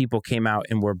 because people came out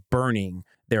and were burning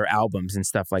their albums and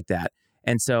stuff like that.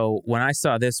 And so when I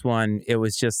saw this one, it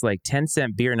was just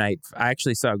 10-cent beer night. I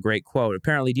actually saw a great quote.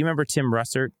 Apparently, do you remember Tim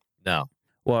Russert? No.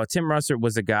 Well, Tim Russert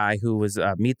was a guy who was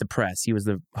Meet the Press. He was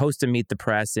the host of Meet the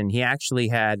Press, and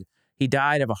he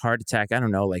died of a heart attack, I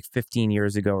don't know, like 15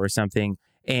 years ago or something.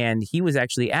 And he was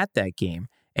actually at that game.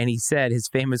 And he said his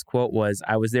famous quote was,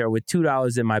 "I was there with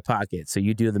 $2 in my pocket." So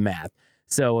you do the math.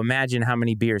 So imagine how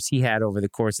many beers he had over the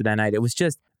course of that night. It was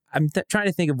just, trying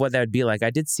to think of what that would be like. I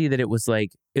did see that it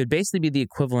would basically be the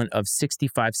equivalent of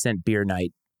 65-cent beer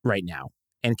night right now.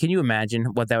 And can you imagine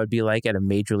what that would be like at a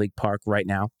major league park right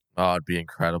now? Oh, it'd be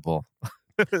incredible.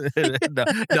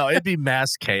 No, it'd be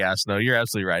mass chaos. No, you're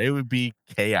absolutely right. It would be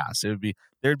chaos.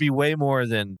 There'd be way more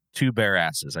than two bare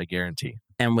asses, I guarantee.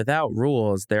 And without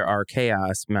rules, there are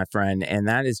chaos, my friend. And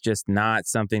that is just not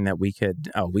something that we could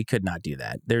not do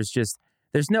that.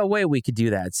 There's no way we could do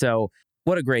that. So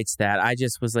what a great stat. I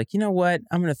just was like, you know what?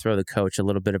 I'm going to throw the coach a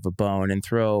little bit of a bone and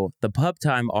throw the Pub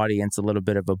Time audience a little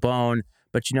bit of a bone.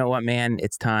 But you know what, man?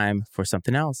 It's time for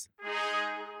something else.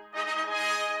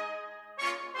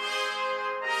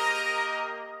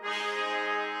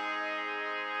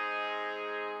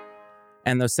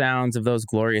 And the sounds of those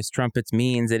glorious trumpets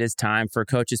means it is time for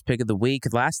Coach's Pick of the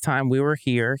Week. Last time we were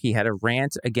here, he had a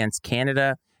rant against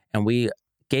Canada, and we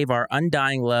gave our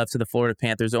undying love to the Florida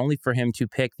Panthers, only for him to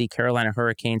pick the Carolina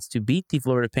Hurricanes to beat the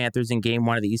Florida Panthers in Game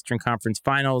 1 of the Eastern Conference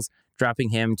Finals, dropping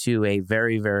him to a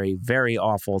very, very, very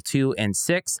awful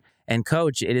 2-6. And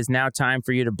Coach, it is now time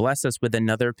for you to bless us with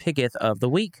another Picketh of the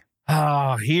Week.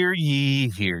 Oh, hear ye,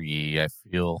 hear ye. I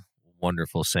feel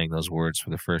wonderful saying those words for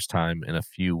the first time in a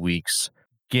few weeks.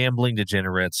 Gambling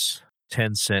degenerates,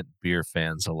 10-cent beer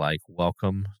fans alike,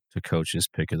 welcome to Coach's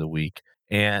Pick of the Week.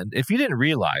 And if you didn't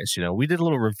realize, we did a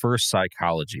little reverse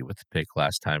psychology with the pick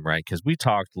last time, right? Because we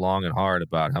talked long and hard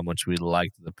about how much we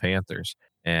liked the Panthers.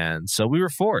 And so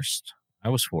I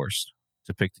was forced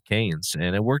to pick the Canes,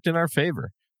 and it worked in our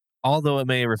favor. Although it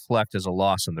may reflect as a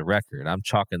loss on the record, I'm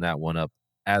chalking that one up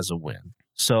as a win.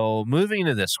 So moving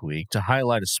into this week, to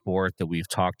highlight a sport that we've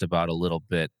talked about a little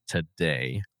bit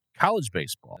today, college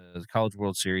baseball. The College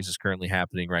World Series is currently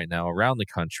happening right now around the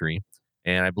country,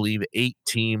 and I believe 8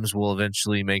 teams will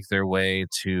eventually make their way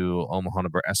to Omaha,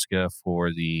 Nebraska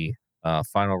for the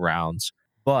final rounds.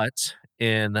 But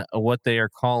in what they are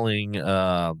calling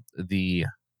I don't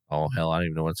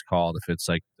even know what it's called, if it's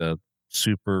like the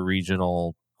super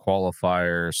regional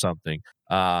qualifier or something.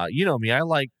 You know me, I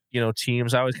like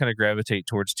teams. I always kind of gravitate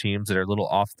towards teams that are a little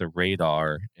off the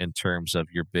radar in terms of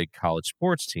your big college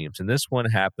sports teams. And this one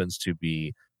happens to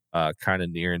be kind of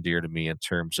near and dear to me in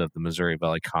terms of the Missouri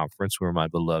Valley Conference, where my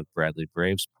beloved Bradley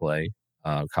Braves play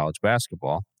college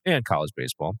basketball and college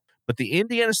baseball. But the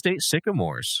Indiana State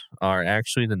Sycamores are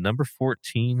actually the number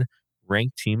 14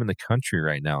 ranked team in the country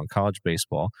right now in college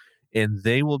baseball. And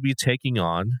they will be taking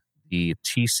on the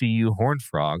TCU Horned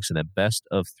Frogs in a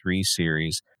best-of-3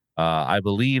 series. I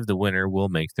believe the winner will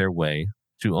make their way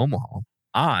to Omaha.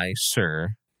 I,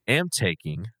 sir, am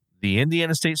taking the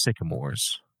Indiana State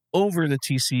Sycamores over the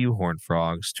TCU Horned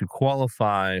Frogs to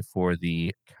qualify for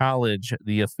the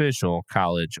official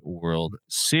College World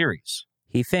Series.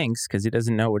 He thinks, because he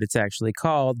doesn't know what it's actually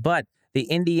called, but the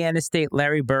Indiana State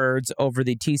Larry Birds over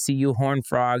the TCU Horned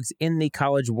Frogs in the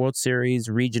College World Series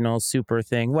regional super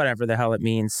thing, whatever the hell it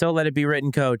means. So let it be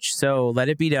written, Coach. So let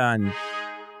it be done.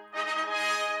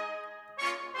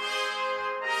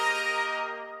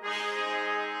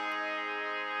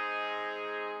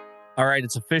 All right,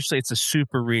 it's a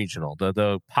super regional.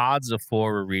 The pods of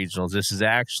 4 were regionals. This is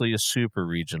actually a super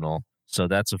regional, so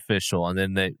that's official. And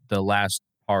then the last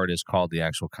part is called the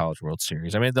actual College World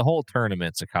Series. I mean, the whole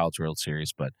tournament's a College World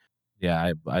Series, but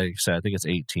yeah, I said I think it's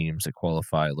 8 teams that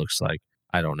qualify. It looks like,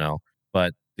 I don't know,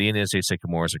 but the Indiana State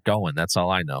Sycamores are going. That's all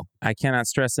I know. I cannot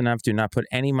stress enough, do not put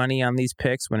any money on these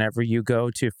picks whenever you go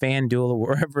to FanDuel or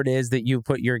wherever it is that you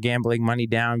put your gambling money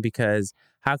down, because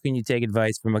how can you take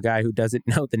advice from a guy who doesn't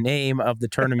know the name of the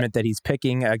tournament that he's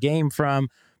picking a game from?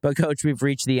 But, Coach, we've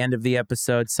reached the end of the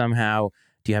episode somehow.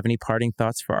 Do you have any parting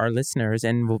thoughts for our listeners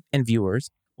and viewers?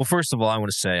 Well, first of all, I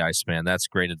want to say, Iceman, that's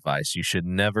great advice. You should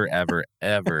never, ever,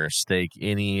 ever stake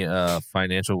any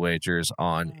financial wagers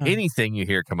on anything you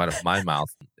hear come out of my mouth.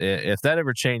 If that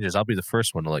ever changes, I'll be the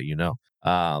first one to let you know.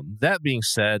 That being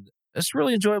said, it's a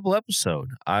really enjoyable episode.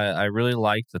 I really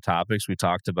liked the topics we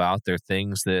talked about. They're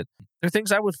things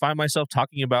I would find myself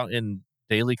talking about in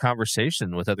daily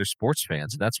conversation with other sports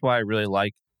fans. And that's why I really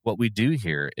like what we do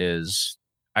here. Is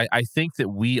I think that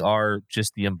we are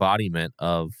just the embodiment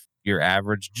of your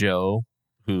average Joe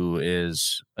who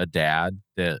is a dad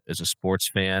that is a sports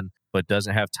fan, but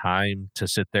doesn't have time to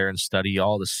sit there and study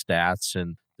all the stats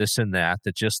and this and that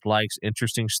just likes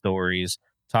interesting stories,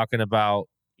 talking about,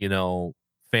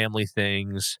 family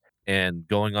things and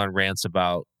going on rants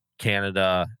about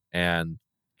Canada and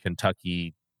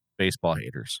Kentucky baseball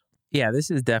haters. Yeah,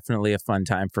 this is definitely a fun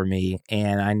time for me.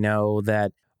 And I know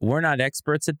that we're not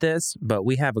experts at this, but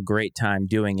we have a great time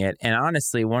doing it. And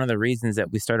honestly, one of the reasons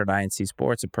that we started INC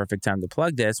Sports, a perfect time to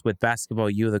plug this, with Basketball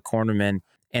U, the Cornerman,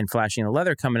 and Flashing the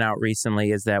Leather coming out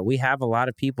recently, is that we have a lot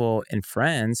of people and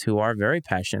friends who are very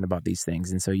passionate about these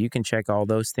things. And so you can check all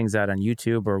those things out on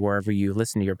YouTube or wherever you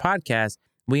listen to your podcast.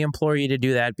 We implore you to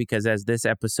do that because, as this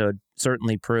episode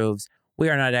certainly proves, we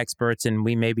are not experts and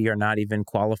we maybe are not even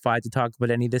qualified to talk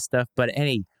about any of this stuff. But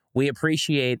we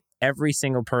appreciate every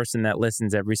single person that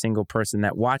listens, every single person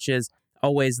that watches.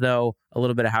 Always, though, a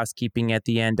little bit of housekeeping at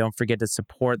the end. Don't forget to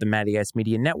support the Matty Ice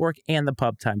Media Network and the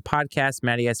Pub Time Podcast,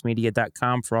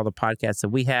 mattyicemedia.com for all the podcasts that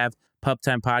we have. Pub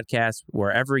Time Podcast,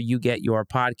 wherever you get your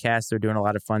podcasts, they're doing a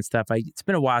lot of fun stuff. It's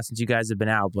been a while since you guys have been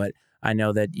out, but I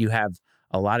know that you have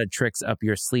a lot of tricks up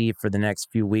your sleeve for the next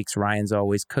few weeks. Ryan's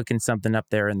always cooking something up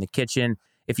there in the kitchen.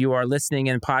 If you are listening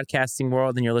in podcasting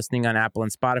world and you're listening on Apple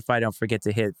and Spotify, don't forget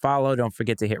to hit follow. Don't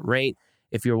forget to hit rate.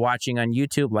 If you're watching on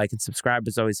YouTube, like and subscribe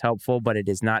is always helpful, but it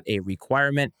is not a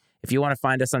requirement. If you want to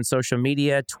find us on social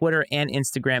media, Twitter and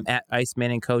Instagram at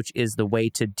Iceman and Coach is the way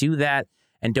to do that.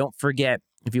 And don't forget,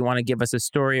 if you want to give us a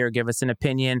story or give us an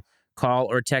opinion, call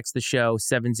or text the show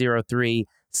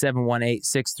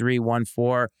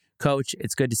 703-718-6314. Coach,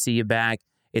 it's good to see you back.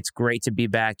 It's great to be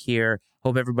back here.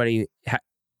 I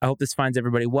hope this finds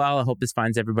everybody well. I hope this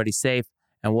finds everybody safe.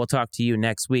 And we'll talk to you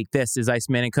next week. This is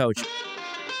Iceman and Coach.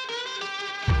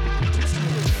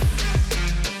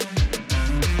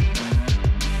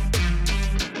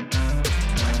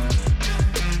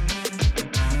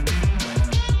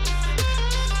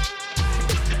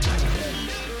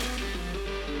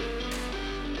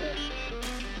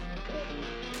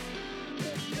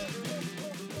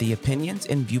 The opinions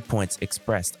and viewpoints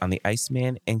expressed on the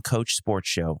Iceman and Coach Sports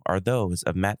Show are those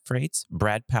of Matt Frates,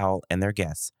 Brad Powell, and their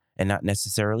guests, and not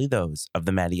necessarily those of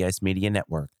the Matty Ice Media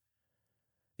Network.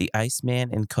 The Iceman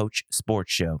and Coach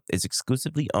Sports Show is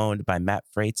exclusively owned by Matt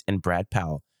Frates and Brad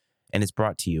Powell and is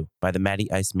brought to you by the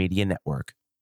Matty Ice Media Network.